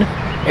tamarin.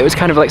 It was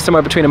kind of like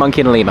somewhere between a monkey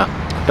and a lemur.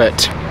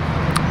 But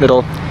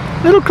little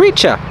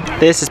creature.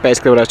 This is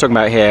basically what I was talking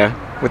about here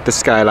with the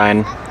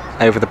skyline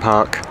over the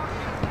park.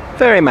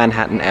 Very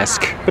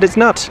Manhattan-esque, but it's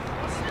not.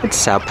 It's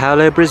Sao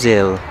Paulo,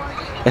 Brazil,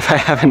 if I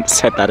haven't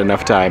said that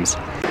enough times.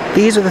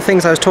 These are the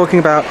things I was talking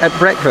about at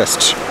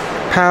breakfast.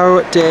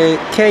 Pão de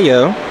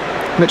queijo,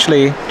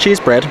 literally cheese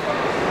bread.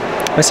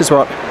 This is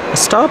what a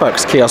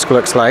Starbucks kiosk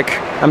looks like.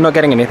 I'm not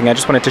getting anything, I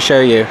just wanted to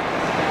show you.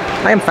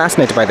 I am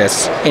fascinated by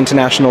this,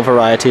 international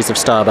varieties of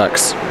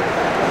Starbucks.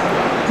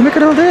 Look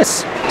at all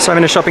this. So I'm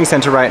in a shopping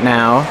centre right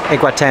now,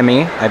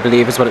 Iguatemi, I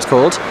believe is what it's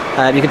called.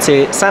 You can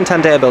see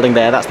Santander building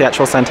there, that's the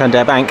actual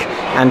Santander Bank,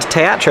 and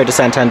Teatro de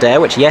Santander,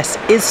 which yes,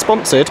 is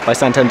sponsored by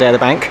Santander the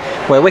bank,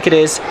 where Wicked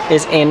is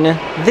in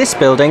this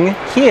building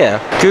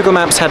here. Google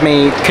Maps had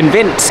me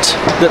convinced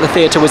that the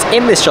theatre was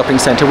in this shopping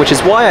centre, which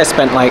is why I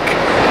spent like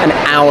an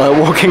hour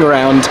walking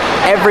around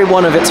every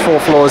one of its 4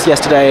 floors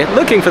yesterday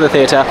looking for the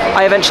theatre.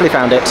 I eventually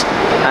found it.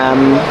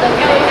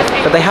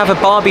 But they have a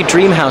Barbie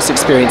Dreamhouse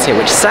experience here,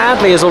 which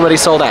sadly is already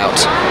sold out,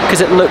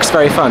 because it looks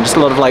very fun, just a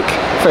lot of like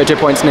photo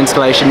points and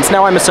installations.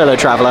 Now I'm a solo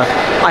traveller,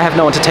 I have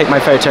no one to take my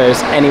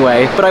photos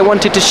anyway, but I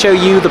wanted to show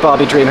you the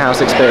Barbie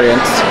Dreamhouse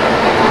experience.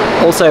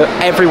 Also,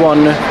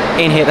 everyone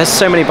in here, there's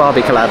so many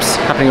Barbie collabs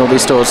happening in all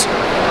these stores.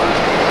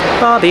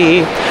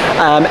 Barbie!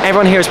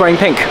 Everyone here is wearing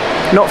pink,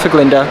 not for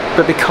Glinda,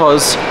 but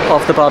because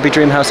of the Barbie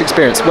Dreamhouse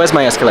experience. Where's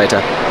my escalator?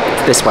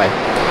 It's this way.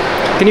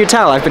 Can you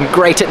tell I've been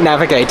great at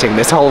navigating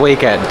this whole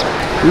weekend?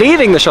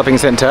 Leaving the shopping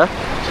centre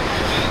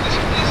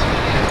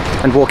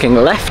and walking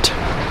left,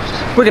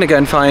 we're going to go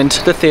and find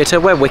the theatre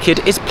where Wicked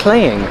is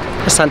playing.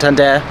 The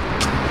Santander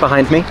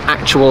behind me,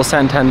 actual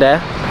Santander.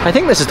 I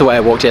think this is the way I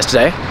walked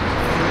yesterday.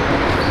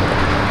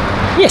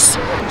 Yes.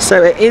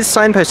 So it is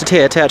signposted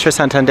here, Teatro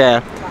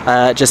Santander,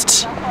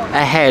 just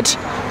ahead,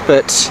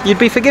 but you'd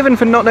be forgiven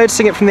for not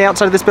noticing it from the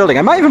outside of this building.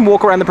 I might even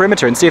walk around the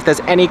perimeter and see if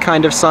there's any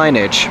kind of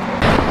signage.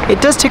 It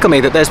does tickle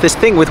me that there's this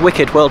thing with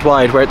Wicked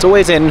worldwide where it's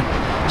always in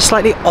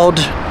slightly odd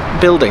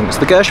buildings.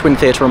 The Gershwin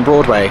Theatre on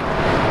Broadway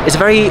is a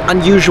very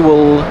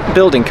unusual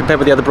building compared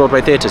with the other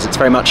Broadway theatres. It's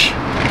very much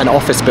an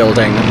office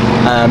building.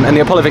 And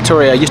the Apollo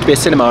Victoria used to be a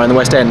cinema in the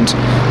West End.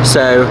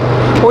 So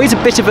always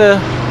a bit of a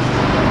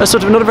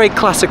sort of not a very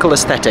classical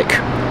aesthetic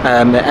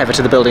ever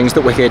to the buildings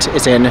that Wicked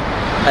is in,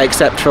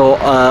 except for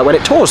when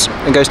it tours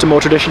and goes to more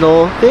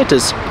traditional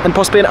theatres and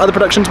possibly in other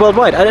productions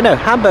worldwide. I don't know,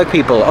 Hamburg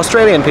people,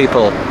 Australian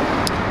people.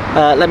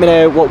 Let me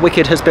know what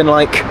Wicked has been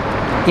like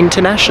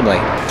internationally.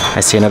 I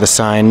see another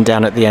sign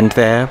down at the end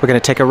there. We're going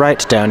to take a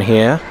right down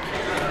here.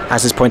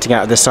 As is pointing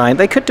out of the sign,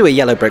 they could do a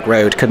yellow brick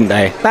road, couldn't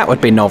they? That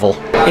would be novel.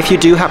 If you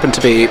do happen to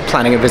be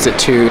planning a visit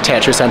to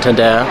Teatro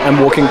Santander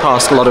and walking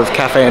past a lot of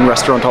cafe and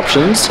restaurant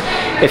options,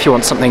 if you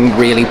want something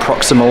really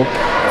proximal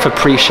for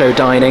pre-show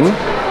dining,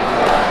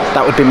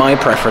 that would be my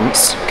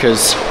preference,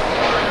 because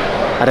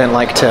I don't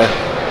like to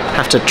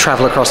have to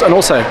travel across. And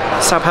also,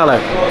 Sao Paulo,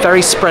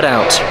 very spread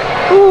out.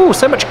 Ooh,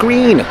 so much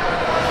green.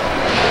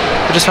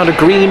 I just found a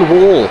green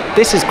wall.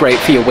 This is great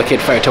for your Wicked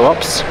photo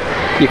ops.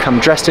 You come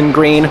dressed in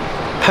green,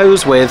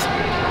 pose with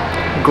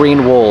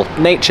green wall.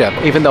 Nature,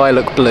 even though I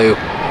look blue.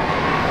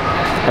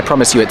 I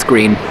promise you it's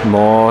green.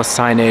 More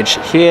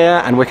signage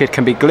here, and Wicked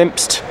can be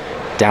glimpsed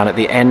down at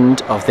the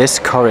end of this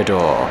corridor.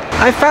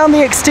 I found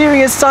the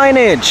exterior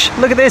signage!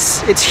 Look at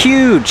this, it's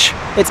huge.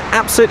 It's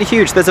absolutely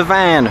huge. There's a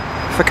van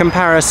for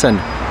comparison.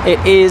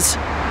 It is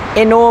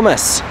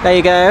enormous. There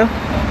you go.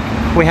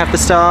 We have the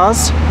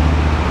stars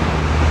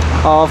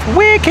of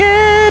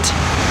Wicked.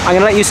 I'm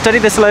gonna let you study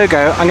this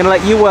logo. I'm gonna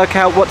let you work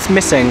out what's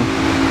missing.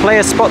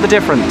 Players spot the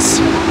difference.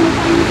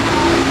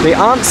 The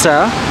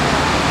answer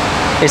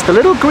is the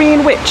little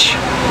green witch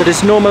that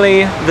is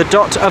normally the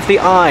dot of the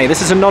eye.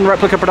 This is a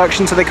non-replica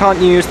production, so they can't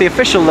use the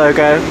official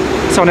logo.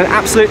 So on an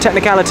absolute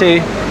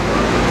technicality,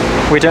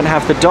 we don't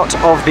have the dot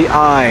of the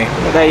eye.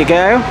 But there you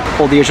go.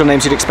 All the usual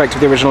names you'd expect of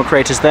the original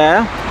creators there.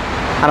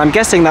 And I'm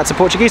guessing that's a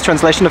Portuguese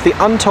translation of the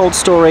untold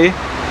story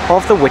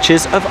of the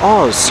Witches of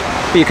Oz.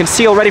 But you can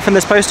see already from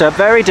this poster,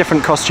 very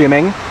different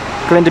costuming.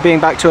 Glinda being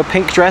back to a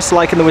pink dress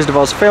like in the Wizard of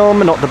Oz film,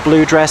 not the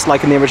blue dress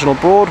like in the original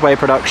Broadway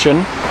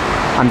production.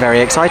 I'm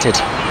very excited.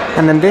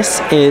 And then this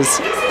is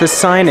the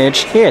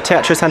signage here,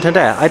 Teatro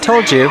Santander. I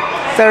told you,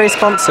 very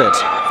sponsored,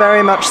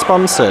 very much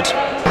sponsored.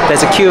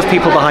 There's a queue of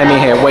people behind me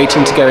here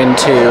waiting to go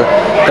into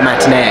the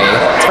matinee.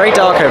 It's very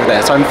dark over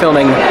there, so I'm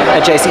filming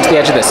adjacent to the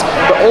edge of this.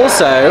 But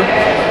also,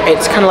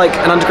 it's kind of like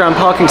an underground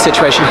parking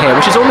situation here,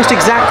 which is almost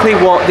exactly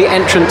what the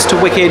entrance to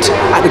Wicked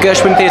at the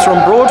Gershwin Theatre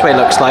on Broadway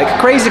looks like.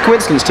 Crazy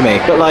coincidence to me,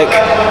 but like,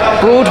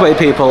 Broadway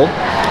people,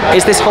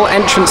 is this whole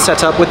entrance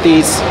set up with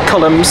these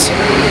columns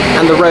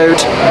and the road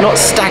not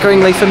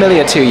staggeringly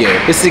familiar to you?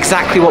 This is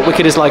exactly what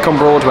Wicked is like on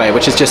Broadway,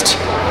 which is just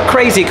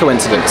crazy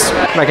coincidence.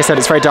 Like I said,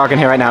 it's very dark in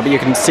here right now, but you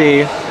can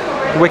see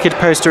Wicked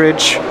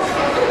posterage,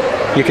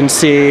 you can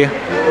see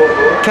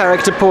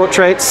character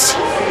portraits,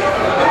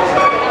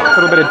 a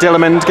little bit of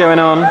Dillamond going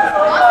on.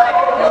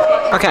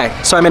 Okay,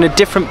 so I'm in a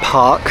different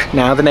park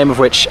now, the name of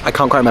which I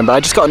can't quite remember. I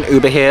just got an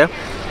Uber here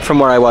from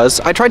where I was.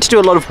 I tried to do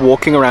a lot of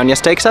walking around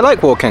yesterday because I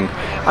like walking.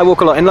 I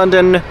walk a lot in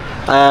London,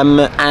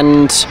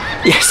 and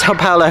yeah, Sao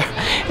Paulo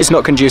is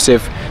not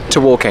conducive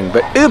to walking,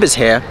 but Uber's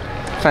here.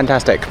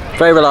 Fantastic.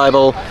 Very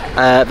reliable,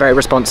 very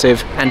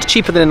responsive, and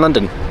cheaper than in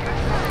London.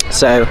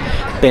 So,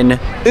 been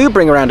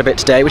Ubering around a bit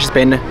today, which has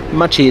been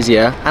much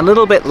easier and a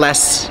little bit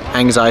less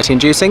anxiety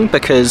inducing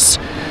because,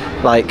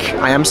 like,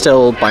 I am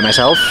still by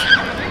myself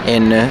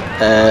in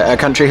a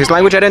country whose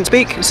language I don't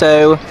speak,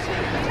 so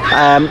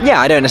yeah,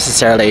 I don't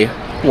necessarily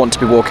want to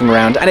be walking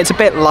around, and it's a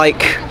bit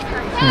like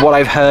what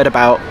I've heard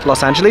about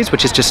Los Angeles,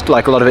 which is just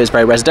like a lot of it is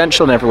very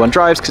residential and everyone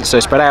drives because it's so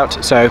spread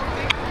out, so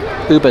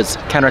Ubers,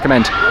 can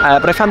recommend.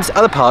 But I found this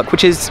other park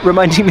which is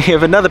reminding me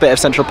of another bit of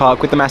Central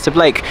Park with the massive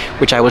lake,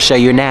 which I will show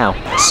you now.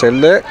 So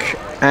look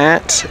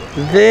at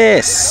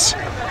this.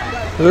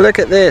 Look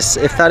at this.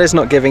 If that is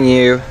not giving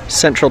you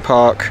Central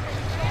Park,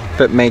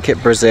 but make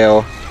it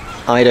Brazil,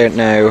 I don't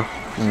know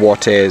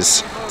what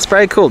is. It's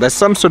very cool. There's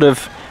some sort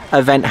of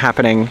event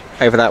happening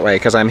over that way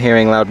because I'm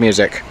hearing loud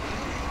music.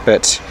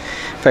 But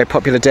very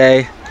popular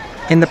day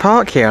in the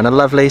park here on a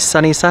lovely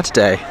sunny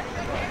Saturday.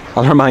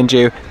 I'll remind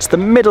you, it's the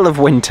middle of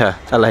winter,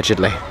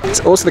 allegedly.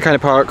 It's also the kind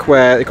of park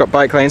where you've got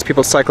bike lanes,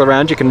 people cycle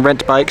around, you can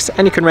rent bikes,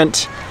 and you can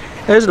rent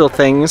those little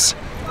things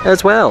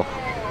as well.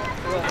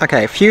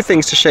 Okay, a few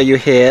things to show you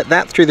here.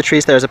 That through the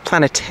trees there is a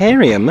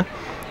planetarium,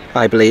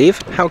 I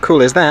believe. How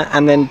cool is that?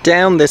 And then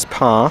down this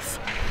path,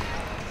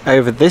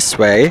 over this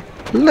way,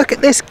 look at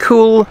this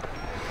cool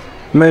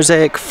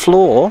mosaic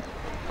floor.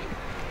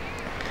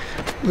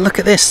 Look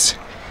at this.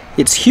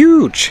 It's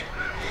huge.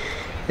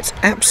 It's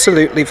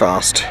absolutely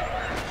vast.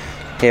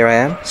 Here I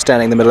am,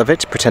 standing in the middle of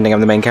it, pretending I'm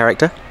the main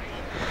character.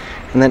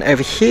 And then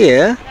over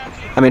here,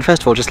 I mean,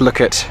 first of all, just look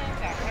at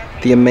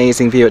the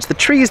amazing view. It's the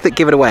trees that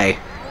give it away,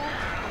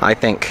 I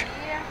think.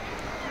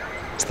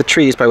 It's the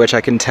trees by which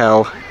I can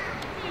tell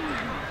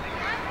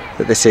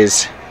that this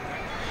is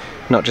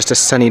not just a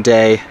sunny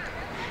day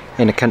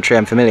in a country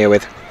I'm familiar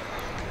with.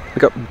 We've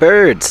got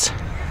birds.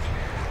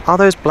 Are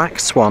those black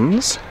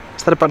swans?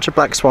 Is that a bunch of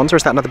black swans, or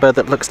is that another bird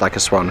that looks like a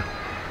swan?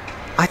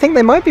 I think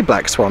they might be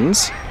black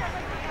swans.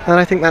 And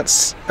I think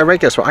that's a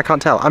regular swan. I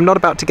can't tell. I'm not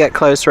about to get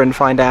closer and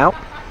find out,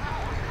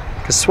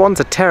 because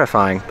swans are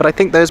terrifying, but I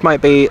think those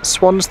might be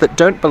swans that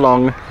don't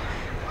belong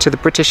to the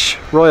British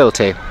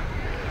royalty,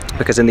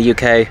 because in the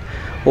UK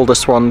all the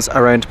swans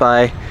are owned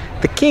by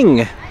the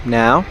king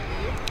now.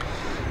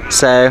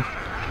 So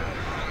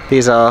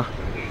these are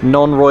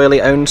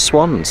non-royally owned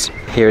swans.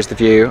 Here's the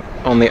view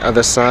on the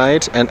other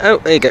side, and oh,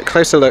 there you get a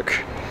closer look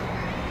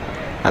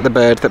at the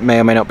bird that may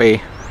or may not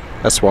be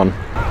a swan.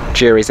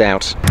 Jury's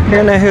out. I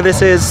don't know who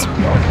this is,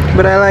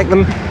 but I like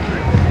them.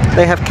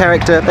 They have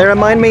character. They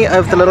remind me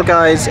of the little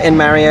guys in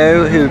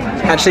Mario who,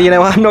 actually, you know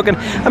what, I'm not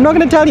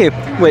gonna tell you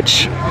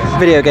which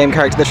video game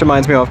character this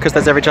reminds me of, because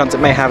there's every chance it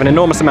may have an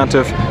enormous amount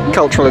of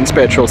cultural and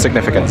spiritual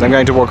significance. I'm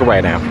going to walk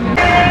away now.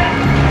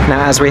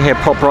 Now, as we hear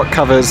pop rock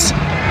covers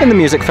in the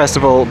music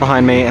festival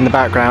behind me in the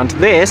background,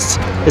 this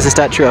is a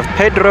statue of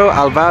Pedro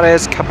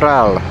Álvares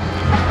Cabral,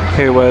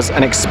 who was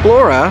an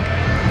explorer,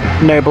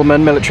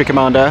 nobleman, military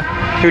commander,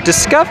 who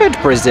discovered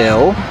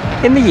Brazil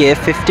in the year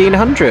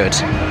 1500.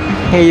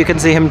 Here you can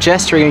see him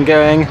gesturing and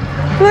going,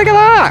 look at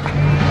that!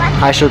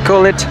 I shall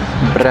call it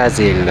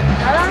Brazil,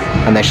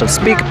 and they shall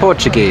speak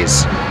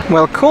Portuguese.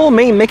 Well, call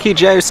me Mickey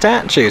Joe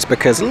statues,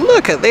 because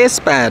look at this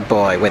bad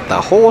boy with the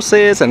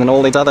horses and then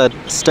all these other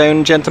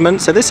stone gentlemen.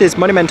 So this is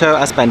Monumento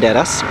às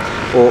Bandeiras,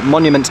 or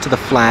Monument to the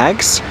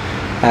Flags.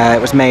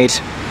 It was made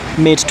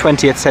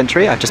mid-20th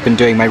century. I've just been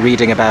doing my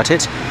reading about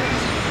it,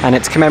 and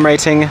it's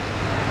commemorating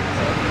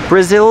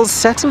Brazil's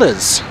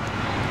settlers.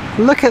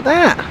 Look at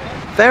that!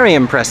 Very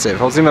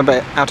impressive. I'll zoom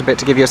out a bit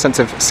to give you a sense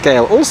of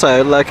scale.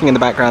 Also, lurking in the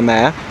background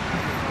there,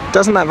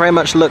 doesn't that very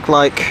much look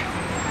like,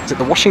 is it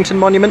the Washington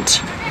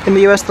Monument in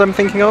the US that I'm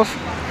thinking of?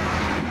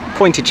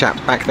 Pointy chap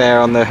back there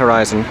on the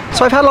horizon.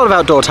 So I've had a lot of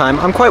outdoor time.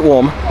 I'm quite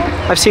warm.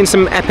 I've seen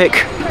some epic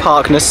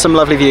parkness, some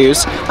lovely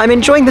views. I'm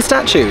enjoying the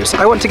statues.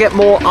 I want to get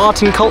more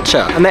art and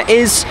culture, and there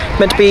is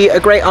meant to be a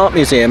great art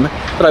museum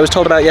that I was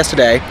told about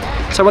yesterday,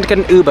 so I want to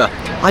get an Uber.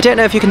 I don't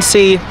know if you can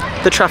see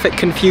the traffic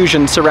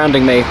confusion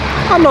surrounding me.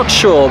 I'm not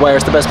sure where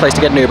is the best place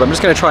to get an Uber. I'm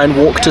just going to try and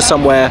walk to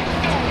somewhere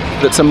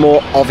that's a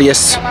more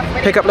obvious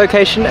pickup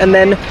location, and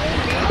then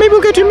maybe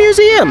we'll go to a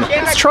museum.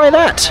 Let's try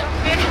that.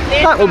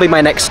 That will be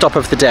my next stop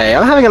of the day.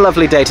 I'm having a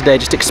lovely day today,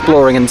 just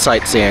exploring and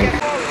sightseeing.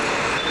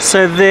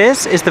 So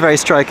this is the very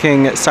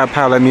striking Sao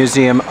Paulo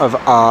Museum of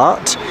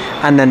Art,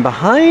 and then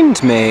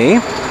behind me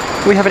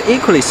we have an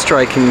equally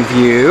striking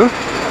view.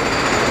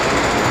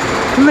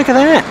 Look at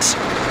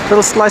that!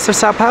 Little slice of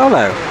Sao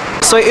Paulo.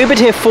 So I Ubered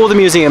here for the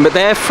museum, but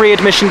their free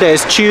admission day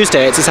is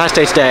Tuesday, it's a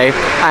Saturday today,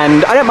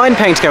 and I don't mind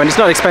paying to go in, it's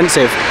not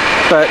expensive,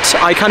 but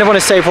I kind of want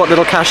to save what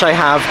little cash I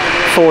have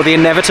for the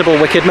inevitable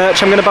Wicked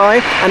merch I'm going to buy,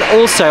 and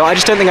also I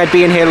just don't think I'd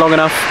be in here long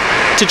enough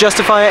to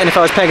justify it, and if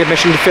I was paying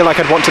admission to feel like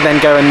I'd want to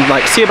then go and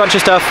like see a bunch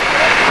of stuff,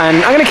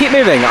 and I'm going to keep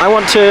moving. I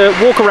want to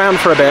walk around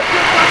for a bit.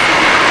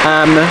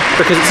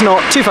 Because it's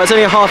not too far, it's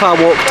only a half-hour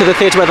walk to the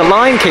theatre where The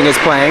Lion King is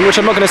playing, which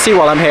I'm not going to see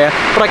while I'm here,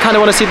 but I kind of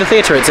want to see the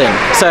theatre it's in.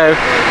 So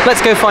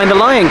let's go find The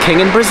Lion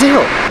King in Brazil.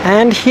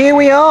 And here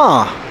we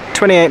are,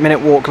 28-minute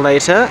walk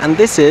later, and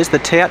this is the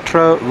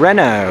Teatro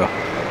Reno.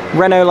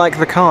 Reno like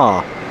the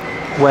car,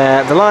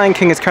 where The Lion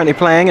King is currently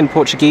playing in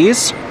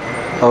Portuguese.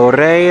 O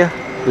Rei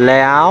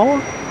Leão,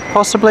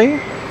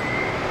 possibly?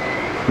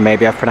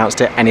 Maybe I've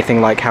pronounced it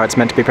anything like how it's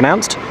meant to be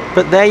pronounced,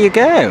 but there you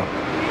go.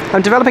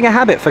 I'm developing a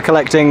habit for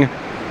collecting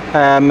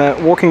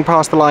walking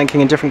past The Lion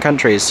King in different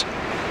countries.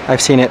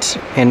 I've seen it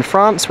in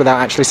France without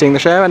actually seeing the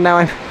show, and now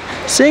I'm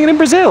seeing it in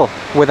Brazil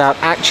without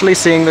actually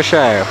seeing the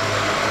show.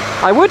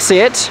 I would see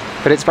it,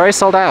 but it's very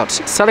sold out.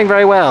 It's selling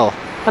very well.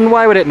 And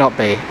why would it not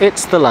be?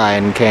 It's The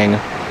Lion King.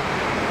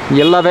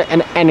 You love it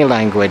in any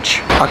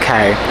language.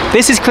 Okay,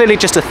 this is clearly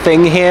just a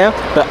thing here,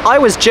 but I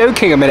was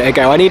joking a minute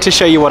ago. I need to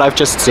show you what I've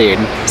just seen.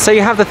 So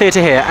you have the theatre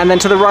here, and then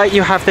to the right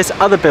you have this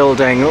other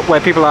building where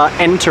people are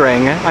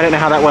entering. I don't know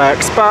how that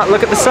works, but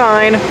look at the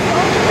sign.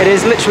 It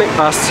is literally,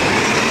 bus.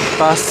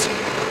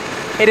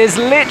 It is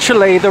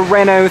literally the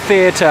Reno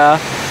Theatre,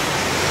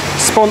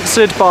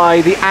 sponsored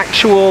by the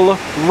actual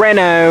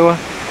Renault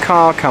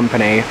car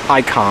company.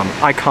 I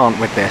can't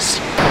with this.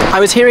 I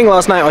was hearing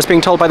last night, I was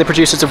being told by the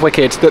producers of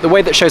Wicked that the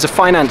way that shows are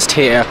financed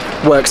here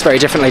works very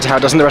differently to how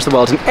it does in the rest of the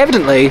world, and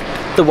evidently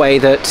the way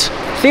that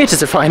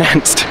theatres are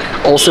financed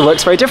also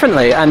works very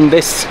differently, and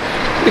this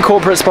the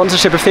corporate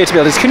sponsorship of theatre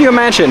buildings. Can you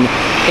imagine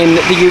in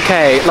the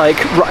UK, like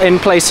in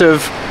place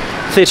of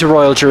Theatre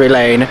Royal Drury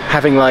Lane,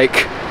 having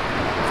like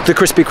the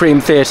Krispy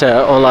Kreme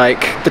Theatre or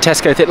like the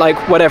Tesco Theatre, like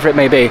whatever it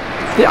may be.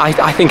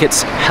 I think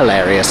it's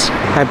hilarious.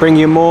 I bring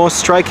you more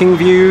striking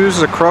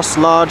views across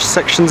large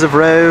sections of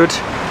road.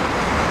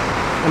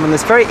 I'm on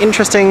this very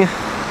interesting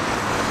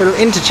little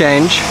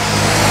interchange.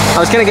 I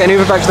was going to get an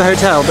Uber back to the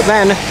hotel, but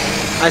then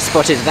I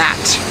spotted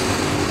that.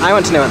 I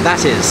want to know what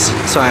that is,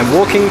 so I'm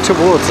walking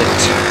towards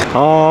it.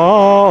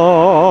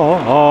 Oh,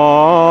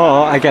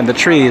 again, the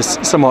trees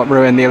somewhat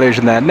ruin the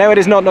illusion there. No, it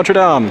is not Notre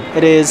Dame.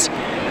 It is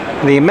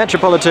the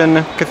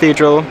Metropolitan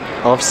Cathedral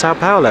of Sao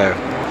Paulo.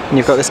 And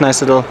you've got this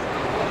nice little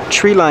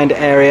tree-lined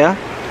area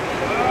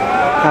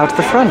out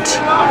the front,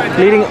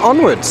 leading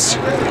onwards,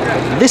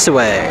 this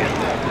way.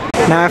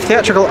 Now, if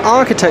theatrical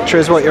architecture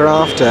is what you're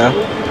after,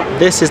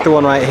 this is the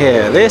one right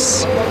here.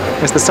 This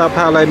is the Sao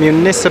Paulo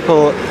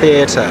Municipal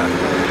Theatre.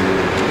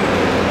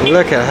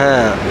 Look at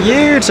her.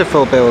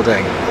 Beautiful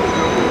building.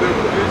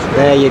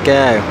 There you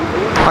go.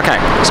 Okay,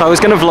 so I was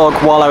going to vlog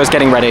while I was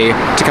getting ready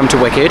to come to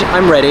Wicked.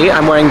 I'm ready,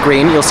 I'm wearing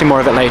green, you'll see more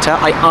of it later.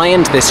 I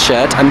ironed this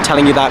shirt, I'm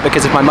telling you that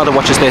because if my mother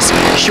watches this,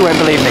 she won't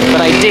believe me. But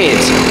I did.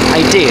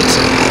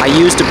 I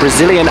used a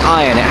Brazilian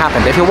iron, it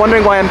happened. If you're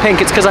wondering why I'm pink,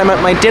 it's because I'm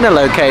at my dinner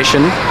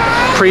location,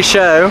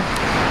 pre-show.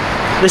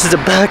 This is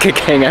a Burger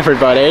King,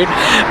 everybody.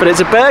 But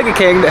it's a Burger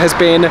King that has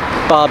been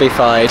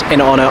Barbie-fied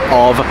in honor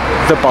of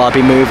the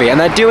Barbie movie. And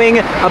they're doing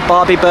a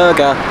Barbie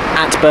burger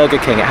at Burger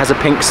King. It has a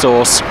pink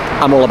sauce.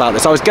 I'm all about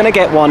this. I was gonna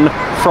get one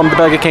from the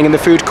Burger King in the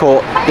food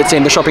court that's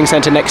in the shopping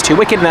centre next to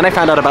Wicked, and then I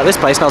found out about this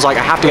place and I was like,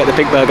 I have to get the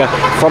pink burger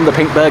from the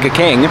pink Burger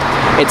King.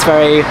 It's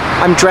very,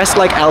 I'm dressed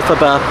like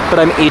Elphaba, but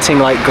I'm eating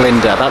like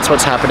Glinda. That's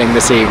what's happening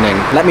this evening.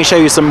 Let me show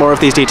you some more of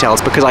these details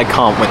because I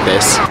can't with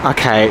this.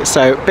 Okay,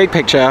 so big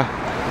picture.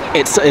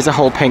 It's a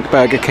whole pink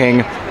Burger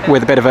King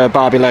with a bit of a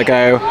Barbie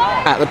logo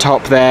at the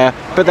top there,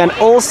 but then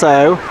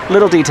also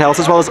little details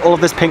as well as all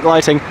of this pink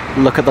lighting.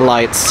 Look at the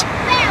lights,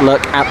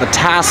 look at the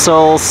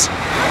tassels.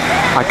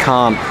 I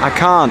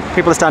can't.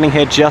 People are standing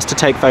here just to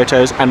take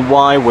photos, and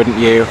why wouldn't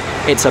you?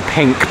 It's a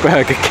pink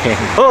Burger King.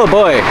 Oh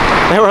boy,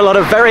 there were a lot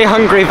of very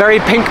hungry, very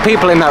pink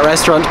people in that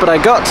restaurant, but I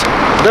got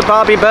the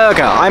Barbie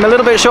burger. I'm a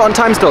little bit short on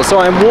time still, so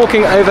I'm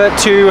walking over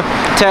to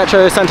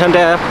Teatro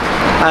Santander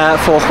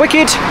for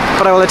Wicked,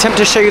 but I will attempt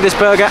to show you this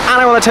burger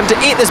and I will attempt to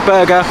eat this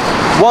burger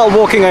while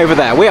walking over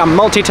there. We are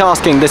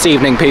multitasking this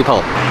evening, people.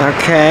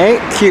 Okay,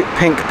 cute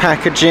pink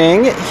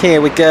packaging.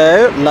 Here we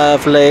go,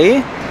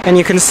 lovely. And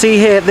you can see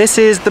here, this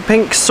is the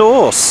pink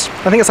sauce.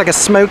 I think it's like a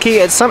smoky,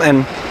 it's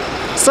something.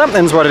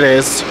 Something's what it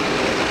is.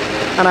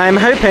 And I'm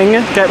hoping,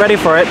 get ready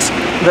for it,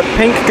 that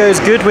pink goes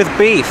good with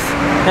beef.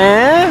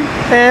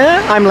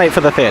 I'm late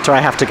for the theatre,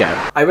 I have to go.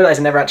 I realise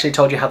I never actually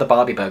told you how the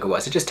Barbie burger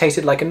was. It just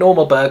tasted like a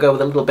normal burger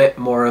with a little bit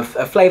more of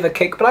a flavour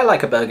kick, but I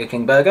like a Burger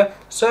King burger,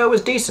 so it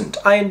was decent.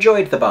 I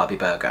enjoyed the Barbie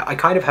burger. I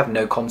kind of have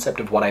no concept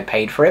of what I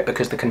paid for it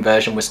because the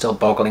conversion was still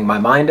boggling my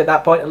mind at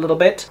that point a little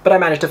bit, but I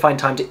managed to find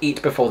time to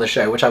eat before the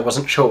show, which I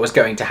wasn't sure was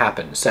going to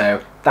happen,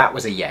 so that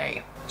was a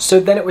yay. So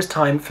then it was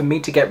time for me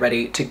to get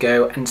ready to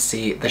go and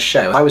see the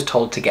show. I was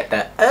told to get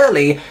there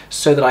early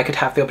so that I could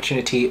have the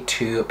opportunity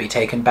to be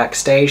taken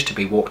backstage, to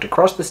be walked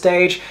across the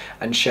stage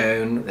and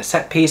shown the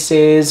set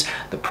pieces,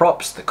 the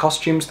props, the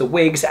costumes, the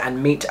wigs,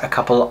 and meet a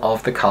couple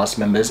of the cast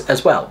members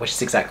as well, which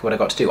is exactly what I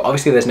got to do.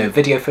 Obviously there's no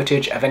video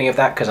footage of any of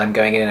that because I'm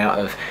going in and out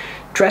of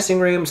dressing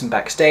rooms and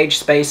backstage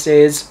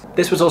spaces.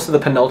 This was also the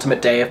penultimate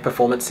day of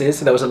performances,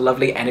 so there was a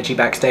lovely energy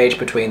backstage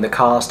between the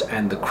cast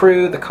and the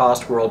crew. The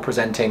cast were all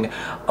presenting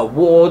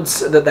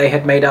awards that they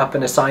had made up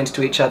and assigned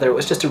to each other. It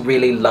was just a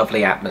really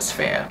lovely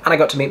atmosphere. And I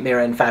got to meet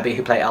Mira and Fabi,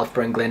 who play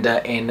Elphaba and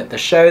Glinda in the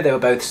show. They were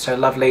both so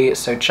lovely,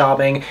 so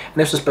charming, and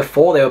this was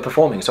before they were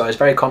performing, so I was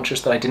very conscious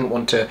that I didn't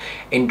want to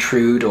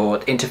intrude or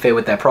interfere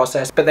with their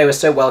process, but they were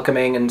so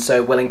welcoming and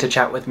so willing to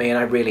chat with me, and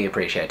I really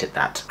appreciated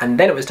that. And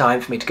then it was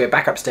time for me to go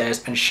back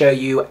upstairs and show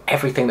you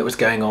everything that was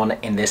going on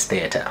in this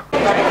theatre.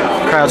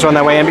 Crowds are on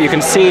their way in, but you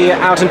can see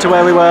out into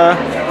where we were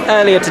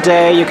earlier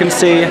today. You can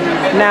see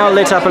now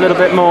lit up a little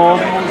bit more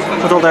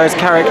with all those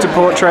character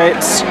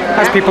portraits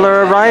as people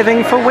are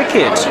arriving for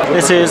Wicked.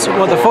 This is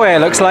what the foyer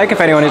looks like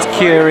if anyone is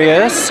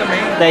curious.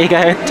 There you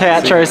go,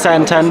 Teatro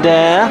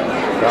Santander,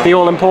 the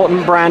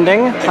all-important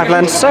branding. I've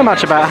learned so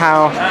much about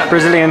how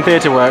Brazilian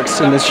theatre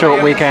works in this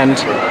short weekend.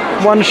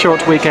 One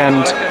short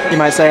weekend, you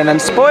might say, and then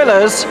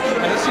spoilers,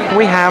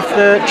 we have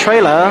the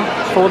trailer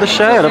for the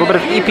show, a little bit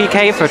of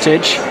EPK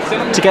footage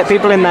to get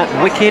people in that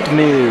Wicked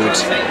mood.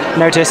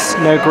 Notice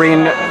no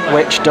green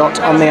witch dot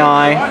on the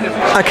eye.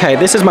 Okay,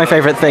 this is my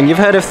favourite thing. You've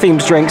heard of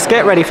themed drinks,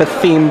 get ready for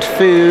themed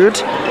food.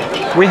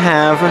 We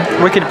have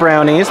Wicked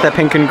brownies, they're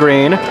pink and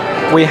green.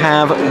 We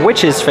have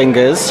witch's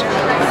fingers.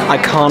 I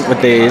can't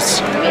with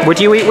these. Would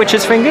you eat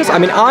witch's fingers? I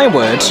mean, I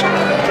would.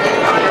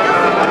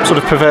 I'm sort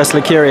of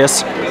perversely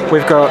curious.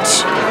 We've got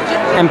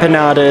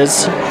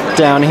empanadas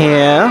down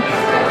here,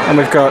 and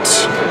we've got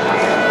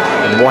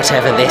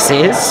whatever this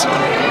is.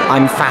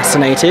 I'm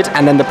fascinated.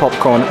 And then the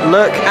popcorn.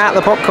 Look at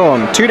the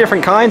popcorn. Two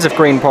different kinds of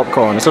green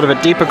popcorn. Sort of a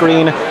deeper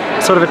green,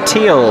 sort of a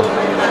teal.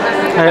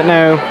 I don't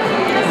know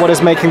what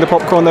is making the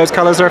popcorn those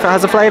colours or if it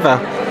has a flavour,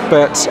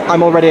 but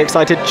I'm already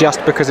excited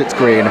just because it's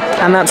green.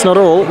 And that's not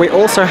all. We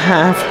also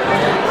have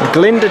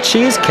Glinda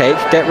cheesecake.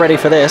 Get ready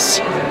for this.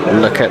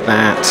 Look at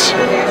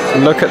that.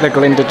 Look at the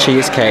Glinda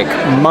cheesecake.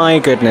 My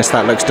goodness,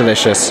 that looks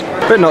delicious.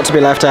 But not to be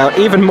left out,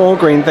 even more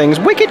green things.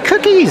 Wicked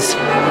cookies!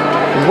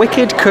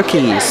 Wicked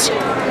cookies.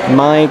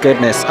 My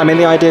goodness. I mean,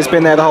 the idea's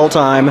been there the whole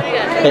time.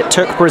 It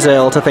took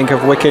Brazil to think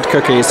of Wicked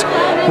cookies.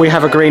 We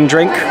have a green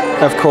drink,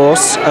 of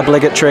course,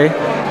 obligatory.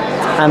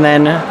 And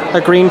then a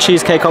green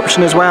cheesecake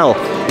option as well.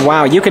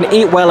 Wow, you can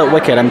eat well at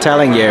Wicked, I'm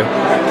telling you,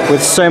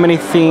 with so many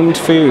themed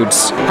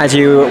foods. As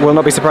you will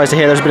not be surprised to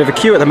hear, there's a bit of a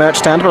queue at the merch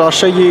stand, but I'll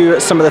show you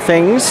some of the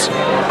things.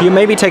 You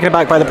may be taken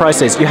aback by the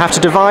prices. You have to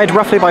divide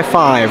roughly by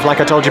 5, like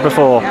I told you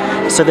before.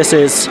 So this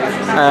is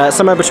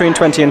somewhere between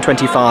 20 and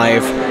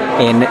 25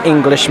 in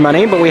English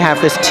money, but we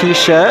have this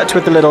t-shirt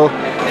with the little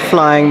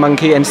flying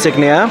monkey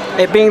insignia.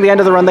 It being the end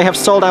of the run, they have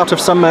sold out of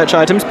some merch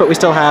items, but we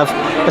still have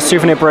a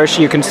souvenir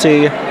brochure you can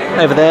see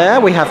over there.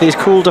 We have these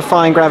cool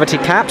Defying Gravity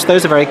caps.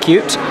 Those are very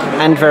cute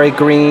and very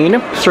green.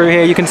 Through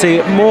here you can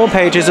see more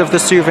pages of the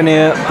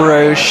souvenir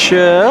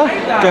brochure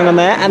going on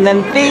there. And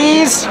then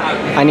these,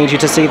 I need you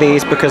to see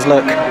these because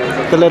look,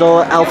 the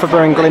little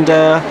Elphaba and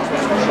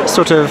Glinda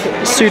sort of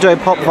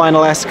pseudo-pop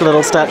vinyl-esque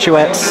little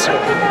statuettes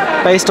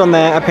based on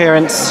their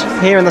appearance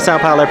here in the Sao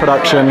Paulo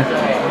production.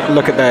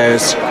 Look at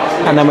those.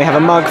 And then we have a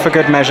mug for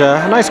good measure,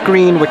 a nice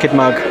green Wicked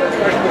mug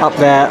up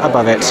there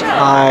above it.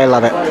 I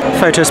love it.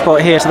 Photo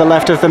spot here to the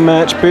left of the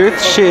merch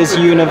booth. Shiz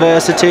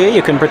University.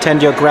 You can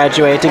pretend you're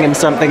graduating in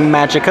something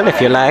magical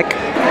if you like.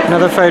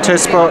 Another photo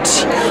spot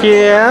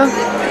here.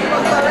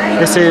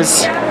 This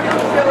is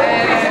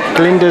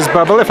Glinda's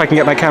bubble, if I can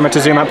get my camera to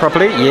zoom out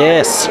properly.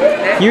 Yes.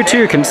 You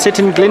too can sit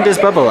in Glinda's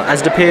bubble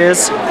as it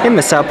appears in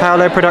the Sao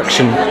Paulo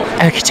production.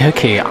 Okie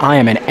dokie, I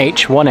am in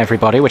H1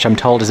 everybody, which I'm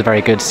told is a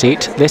very good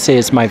seat. This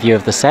is my view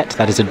of the set.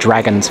 That is a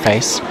dragon's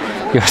face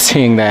you're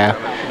seeing there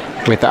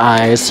with the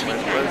eyes.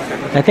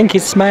 I think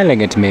he's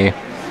smiling at me.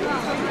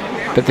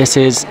 But this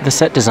is the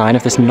set design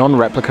of this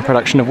non-replica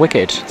production of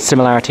Wicked.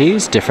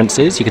 Similarities,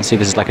 differences. You can see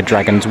this is like a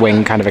dragon's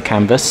wing kind of a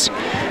canvas.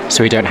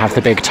 So we don't have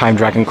the big time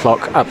dragon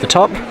clock up the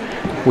top.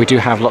 We do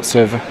have lots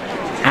of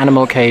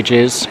animal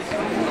cages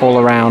all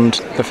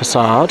around the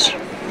facade.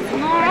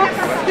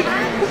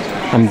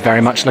 I'm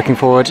very much looking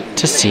forward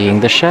to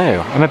seeing the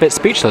show. I'm a bit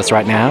speechless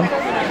right now,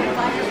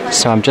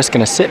 so I'm just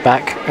going to sit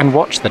back and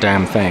watch the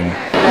damn thing.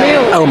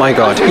 Oh my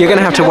god, you're going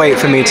to have to wait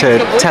for me to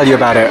tell you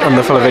about it on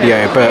the full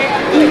video, but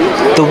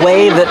the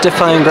way that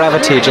Defying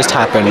Gravity just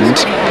happened,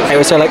 it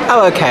was so like,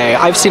 oh okay,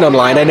 I've seen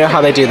online, I know how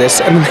they do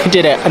this, and they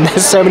did it, and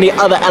there's so many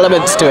other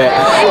elements to it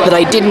that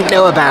I didn't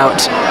know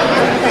about.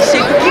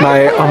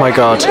 Oh my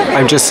god,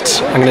 I'm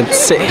going to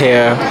sit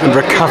here and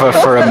recover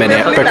for a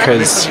minute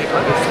because,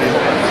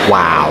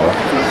 wow.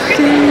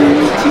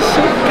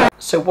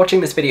 So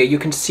watching this video, you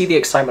can see the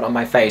excitement on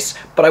my face,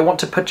 but I want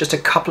to put just a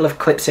couple of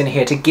clips in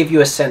here to give you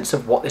a sense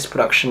of what this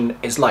production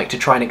is like, to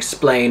try and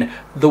explain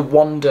the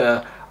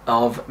wonder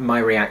of my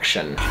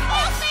reaction.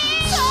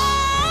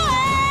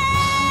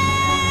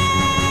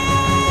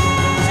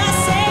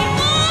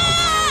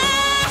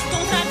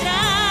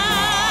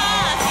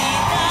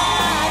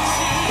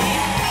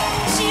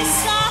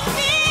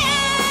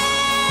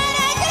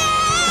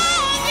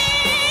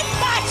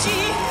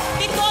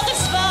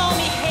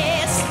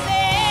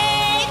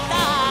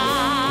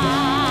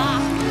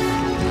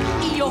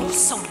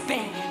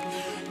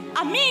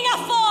 A minha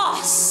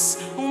voz,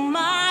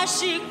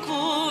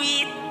 mágico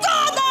e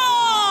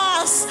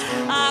todos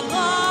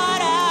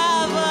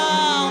agora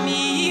vão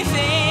me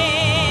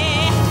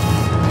ver.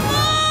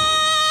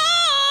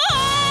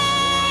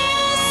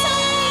 Eu só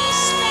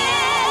espero.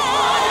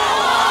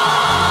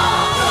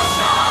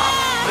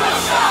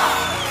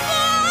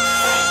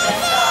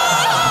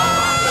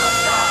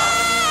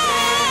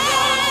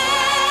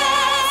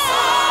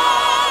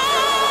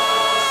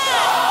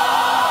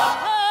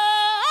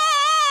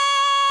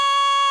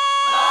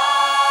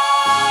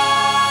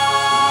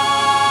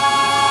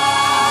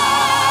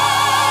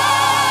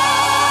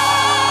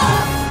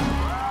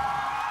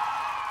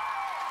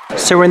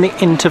 So we're in the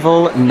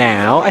interval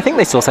now. I think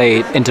they still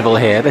say interval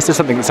here. This is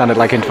something that sounded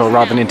like interval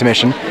rather than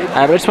intermission. But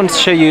I just wanted to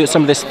show you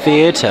some of this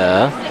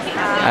theatre.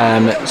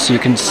 So you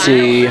can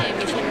see,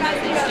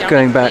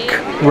 going back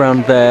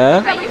round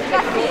there,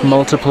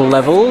 multiple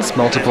levels,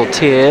 multiple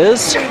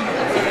tiers.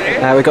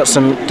 We've got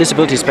some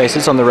disability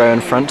spaces on the row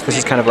in front. This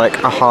is kind of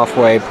like a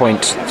halfway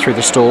point through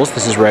the stalls.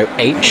 This is row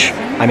H.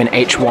 I'm in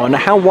H1.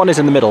 How 1 is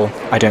in the middle,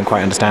 I don't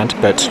quite understand,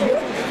 but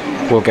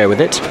we'll go with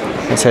it.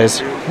 It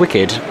says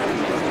Wicked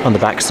on the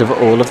backs of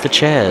all of the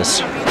chairs.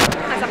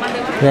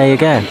 There you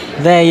go.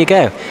 There you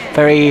go.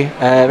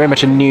 Very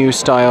much a new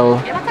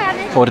style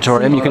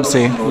auditorium. You can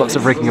see lots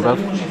of rigging above.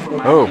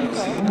 Oh,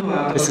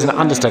 this is an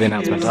understudy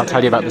announcement. I'll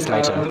tell you about this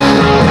later.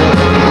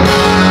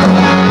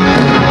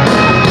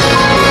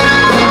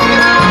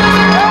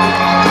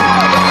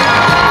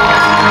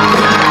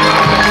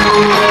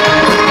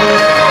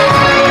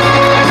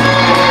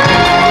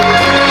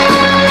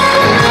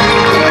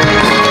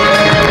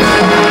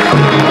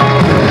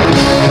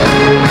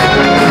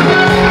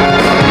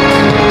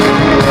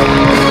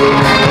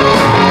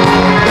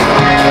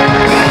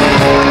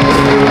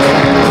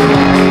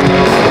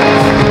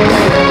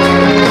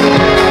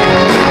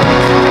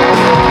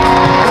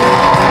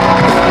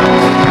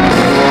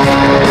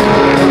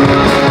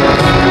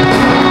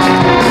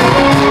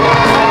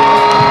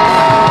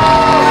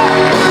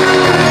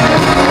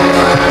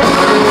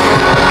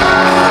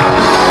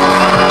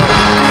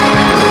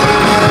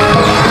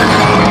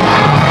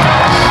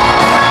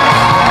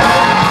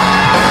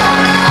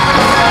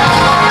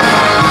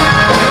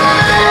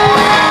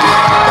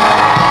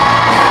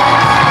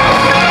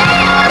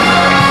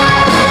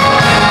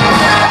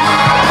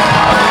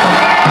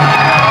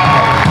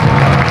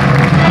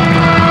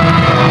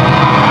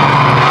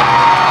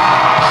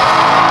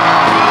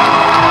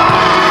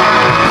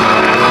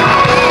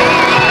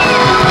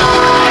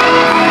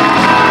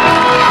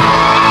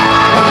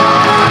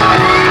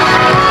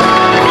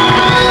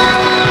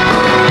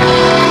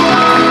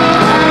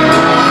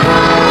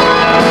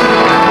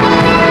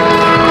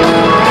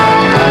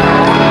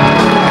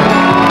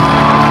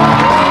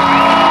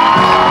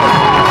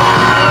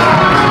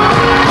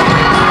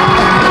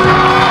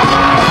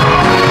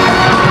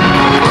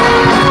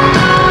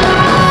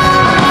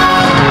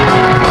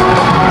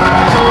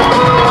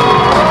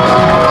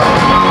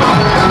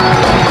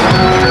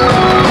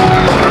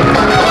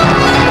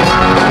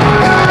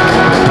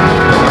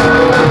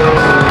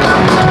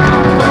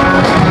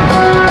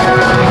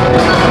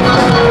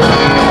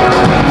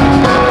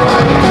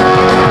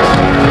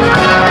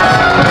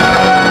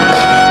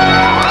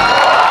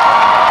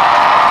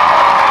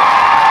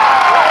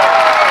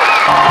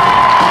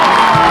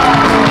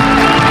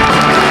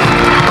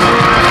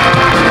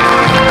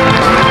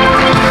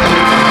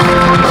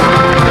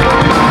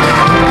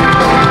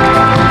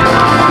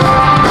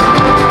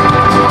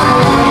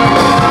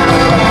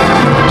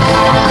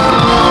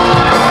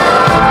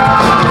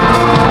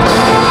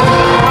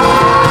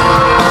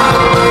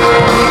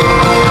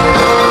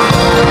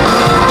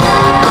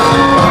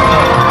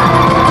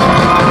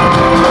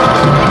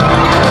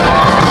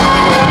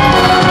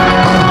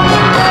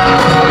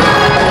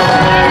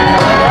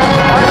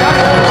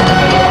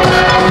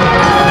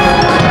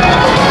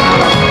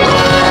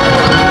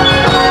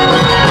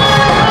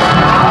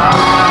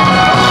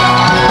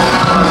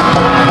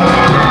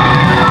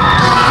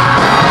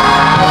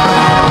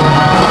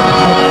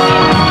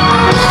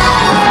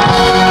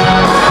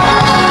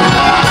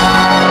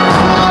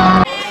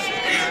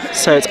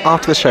 So it's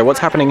after the show. What's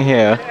happening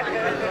here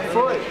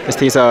is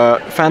these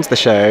are fans of the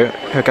show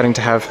who are getting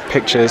to have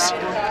pictures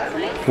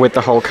with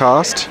the whole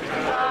cast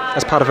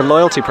as part of a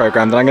loyalty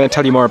program that I'm going to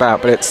tell you more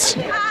about, but it's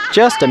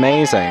just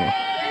amazing.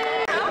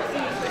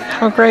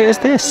 How great is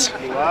this?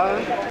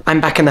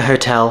 I'm back in the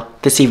hotel.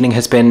 This evening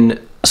has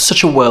been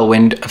such a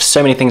whirlwind of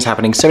so many things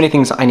happening, so many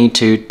things I need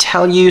to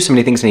tell you, so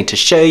many things I need to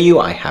show you.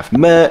 I have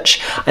merch.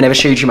 I never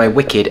showed you my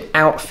Wicked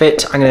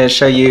outfit. I'm going to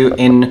show you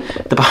in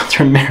the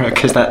bathroom mirror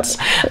because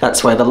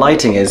that's where the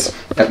lighting is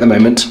at the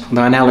moment.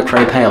 Although I now look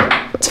very pale.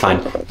 It's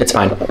fine. It's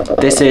fine.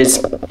 This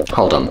is...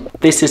 hold on.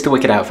 This is the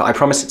Wicked outfit. I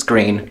promise it's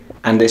green.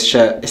 And this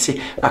shirt...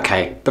 see,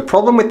 okay, the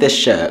problem with this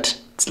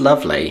shirt, it's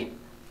lovely,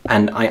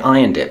 and I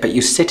ironed it, but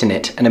you sit in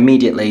it and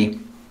immediately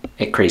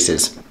it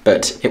creases.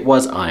 But it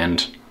was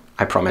ironed.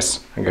 I promise.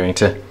 I'm going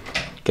to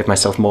give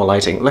myself more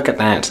lighting. Look at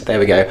that. There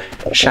we go.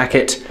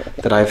 Shacket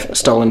that I've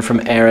stolen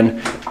from Aaron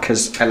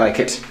because I like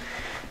it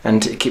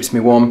and it keeps me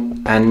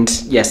warm. And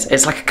yes,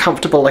 it's like a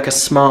comfortable, like a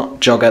smart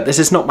jogger. This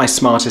is not my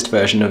smartest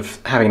version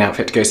of having an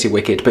outfit to go see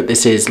Wicked, but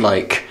this is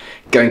like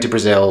going to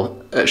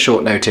Brazil at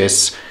short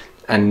notice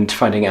and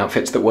finding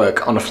outfits that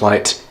work on a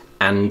flight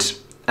and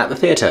at the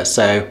theatre.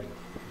 So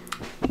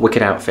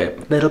Wicked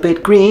outfit. Little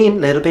bit green,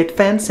 little bit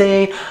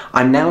fancy.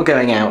 I'm now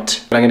going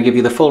out, but I'm going to give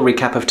you the full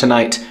recap of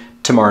tonight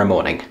tomorrow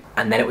morning.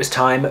 And then it was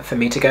time for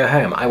me to go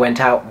home. I went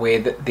out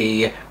with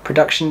the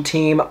production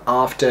team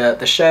after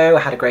the show,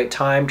 had a great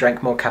time,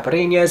 drank more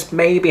caipirinhas,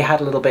 maybe had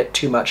a little bit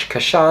too much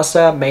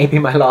cachaça, maybe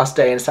my last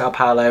day in Sao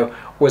Paulo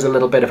was a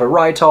little bit of a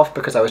write-off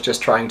because I was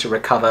just trying to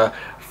recover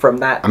from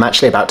that. I'm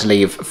actually about to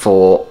leave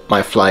for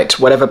my flight.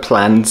 Whatever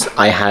plans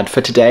I had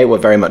for today were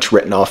very much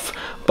written off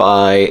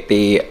by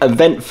the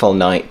eventful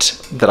night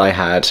that I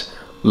had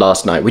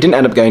last night. We didn't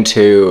end up going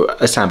to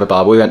a samba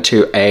bar, but we went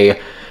to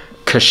a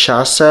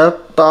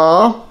cachaça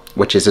bar,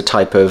 which is a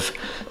type of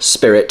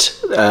spirit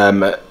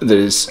that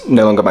is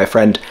no longer my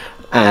friend.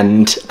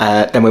 And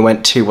then we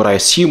went to what I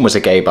assume was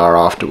a gay bar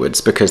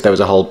afterwards because there was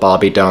a whole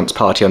Barbie dance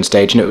party on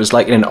stage and it was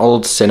like in an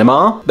old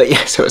cinema. But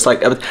yeah, so it was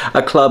like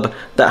a club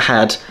that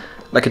had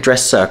like a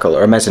dress circle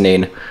or a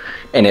mezzanine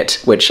in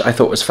it, which I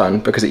thought was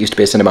fun because it used to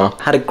be a cinema.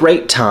 Had a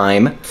great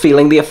time,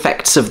 feeling the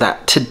effects of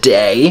that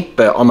today,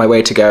 but on my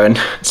way to go and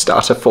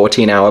start a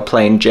 14-hour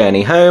plane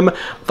journey home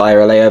via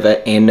a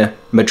layover in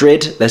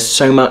Madrid. There's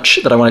so much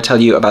that I want to tell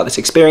you about this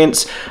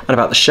experience and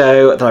about the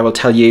show that I will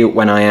tell you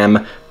when I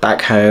am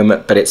back home,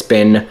 but it's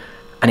been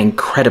an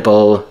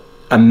incredible,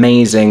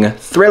 amazing,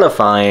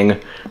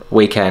 thrillerifying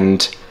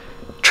weekend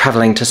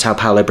traveling to Sao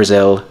Paulo,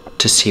 Brazil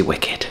to see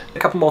Wicked. A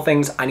couple more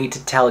things I need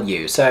to tell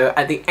you. So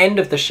at the end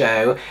of the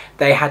show,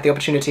 they had the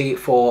opportunity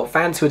for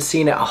fans who had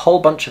seen it a whole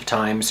bunch of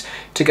times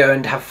to go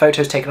and have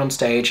photos taken on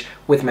stage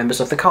with members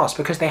of the cast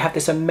because they have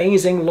this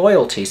amazing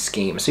loyalty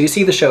scheme. So you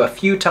see the show a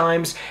few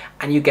times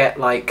and you get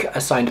like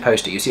a signed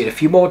poster. You see it a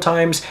few more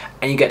times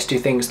and you get to do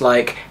things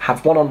like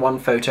have one-on-one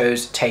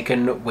photos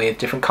taken with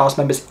different cast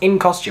members in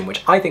costume,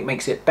 which I think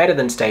makes it better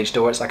than stage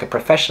door. It's like a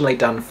professionally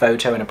done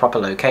photo in a proper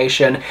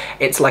location.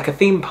 It's like a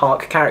theme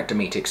park character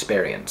meet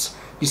experience.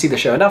 You see the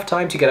show enough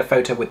times, you get a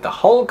photo with the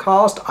whole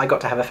cast. I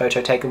got to have a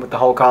photo taken with the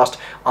whole cast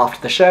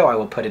after the show. I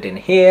will put it in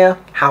here.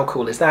 How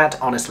cool is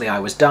that? Honestly, I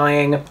was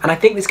dying. And I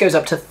think this goes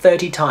up to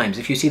 30 times.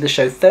 If you see the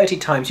show 30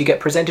 times, you get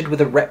presented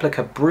with a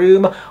replica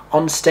broom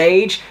on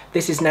stage.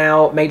 This is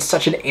now made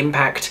such an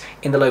impact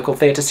in the local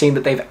theatre scene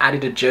that they've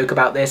added a joke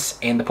about this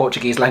in the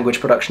Portuguese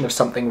language production of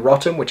Something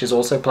Rotten, which is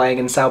also playing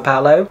in Sao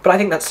Paulo. But I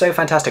think that's so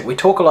fantastic. We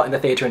talk a lot in the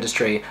theatre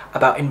industry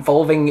about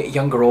involving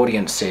younger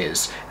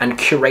audiences and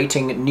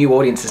curating new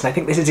audiences, and I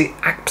think this is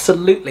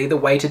absolutely the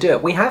way to do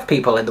it. We have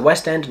people in the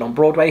West End and on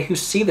Broadway who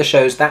see the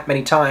shows that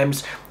many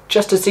times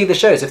just to see the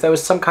shows. If there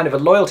was some kind of a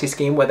loyalty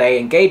scheme where they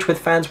engage with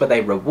fans, where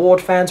they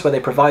reward fans, where they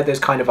provide those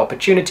kind of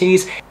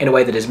opportunities in a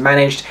way that is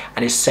managed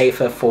and is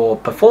safer for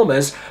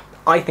performers,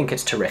 I think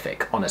it's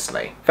terrific,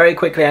 honestly. Very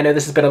quickly, I know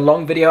this has been a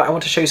long video, I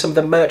want to show you some of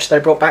the merch that I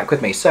brought back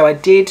with me. So I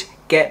did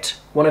get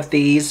one of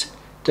these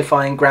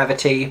Defying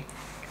Gravity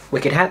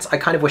Wicked hats. I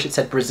kind of wish it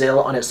said Brazil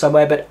on it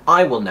somewhere, but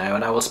I will know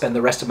and I will spend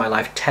the rest of my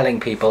life telling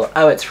people,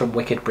 oh, it's from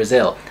Wicked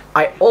Brazil.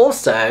 I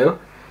also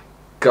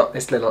got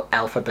this little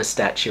Elphaba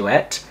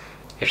statuette,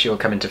 if she will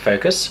come into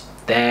focus.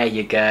 There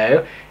you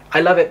go.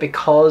 I love it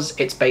because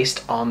it's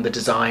based on the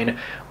design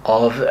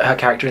of her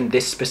character in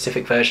this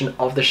specific version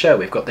of the show.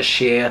 We've got the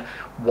sheer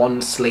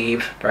one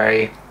sleeve,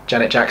 very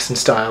Janet Jackson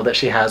style that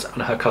she has on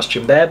her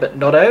costume there, but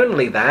not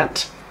only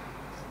that,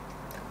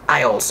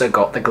 I also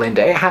got the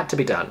Glinda. It had to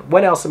be done.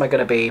 When else am I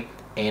going to be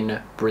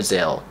in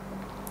Brazil?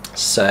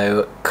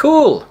 So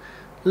cool.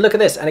 Look at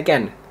this. And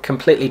again,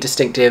 completely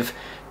distinctive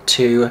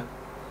to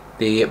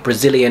the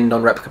Brazilian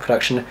non-replica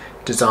production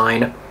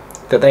design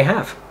that they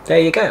have. There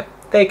you go.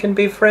 They can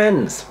be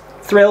friends.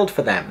 Thrilled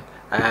for them.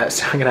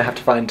 So I'm going to have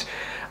to find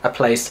a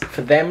place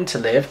for them to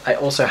live. I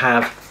also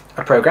have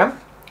a program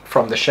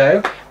from the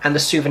show and the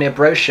souvenir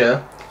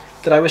brochure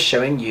that I was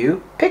showing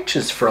you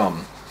pictures from,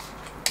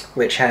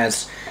 which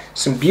has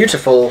some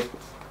beautiful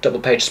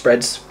double-page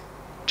spreads,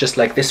 just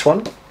like this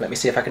one. Let me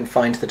see if I can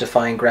find the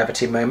Defying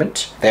Gravity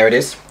moment. There it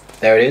is.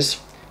 There it is,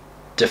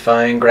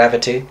 defying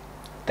gravity.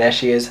 There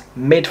she is,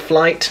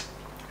 mid-flight.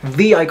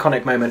 The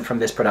iconic moment from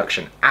this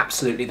production,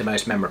 absolutely the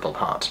most memorable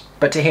part.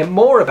 But to hear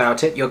more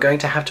about it, you're going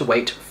to have to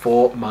wait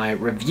for my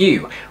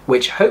review,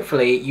 which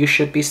hopefully you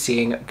should be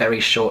seeing very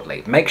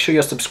shortly. Make sure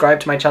you're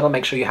subscribed to my channel,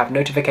 make sure you have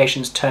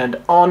notifications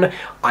turned on.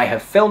 I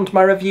have filmed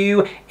my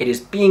review, it is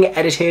being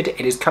edited,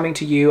 it is coming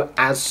to you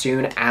as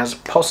soon as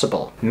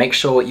possible. Make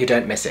sure you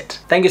don't miss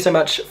it. Thank you so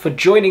much for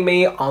joining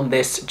me on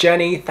this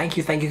journey. Thank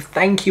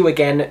you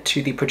again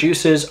to the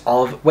producers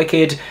of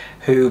Wicked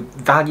who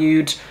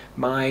valued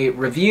my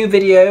review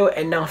video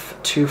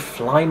enough to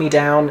fly me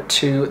down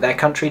to their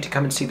country to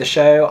come and see the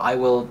show. I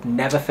will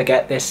never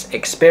forget this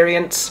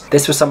experience.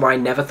 This was somewhere I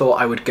never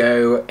thought I would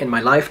go in my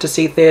life to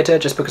see theatre,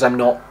 just because I'm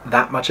not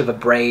that much of a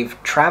brave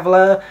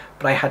traveller,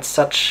 but I had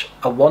such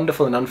a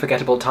wonderful and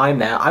unforgettable time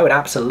there. I would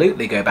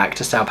absolutely go back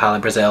to Sao Paulo,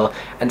 Brazil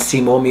and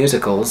see more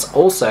musicals,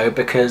 also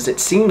because it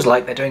seems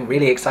like they're doing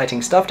really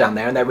exciting stuff down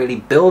there and they're really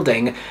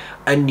building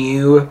a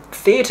new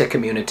theatre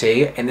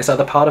community in this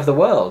other part of the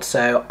world.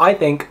 So I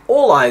think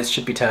all eyes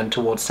should be turned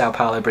towards Sao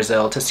Paulo,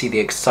 Brazil to see the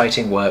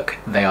exciting work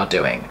they are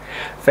doing.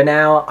 For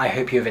now, I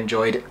hope you've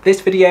enjoyed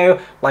this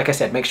video. Like I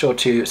said, make sure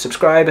to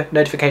subscribe,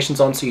 notifications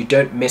on so you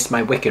don't miss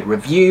my Wicked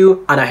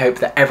review, and I hope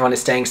that everyone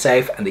is staying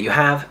safe and that you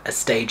have a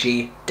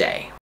stagey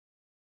day.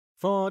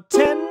 For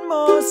 10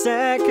 more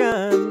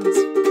seconds,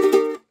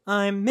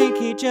 I'm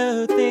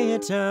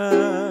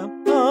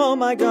MickeyJoTheatre. Oh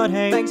my god,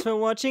 hey, thanks for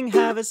watching,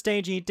 have a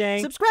stagey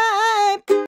day. Subscribe!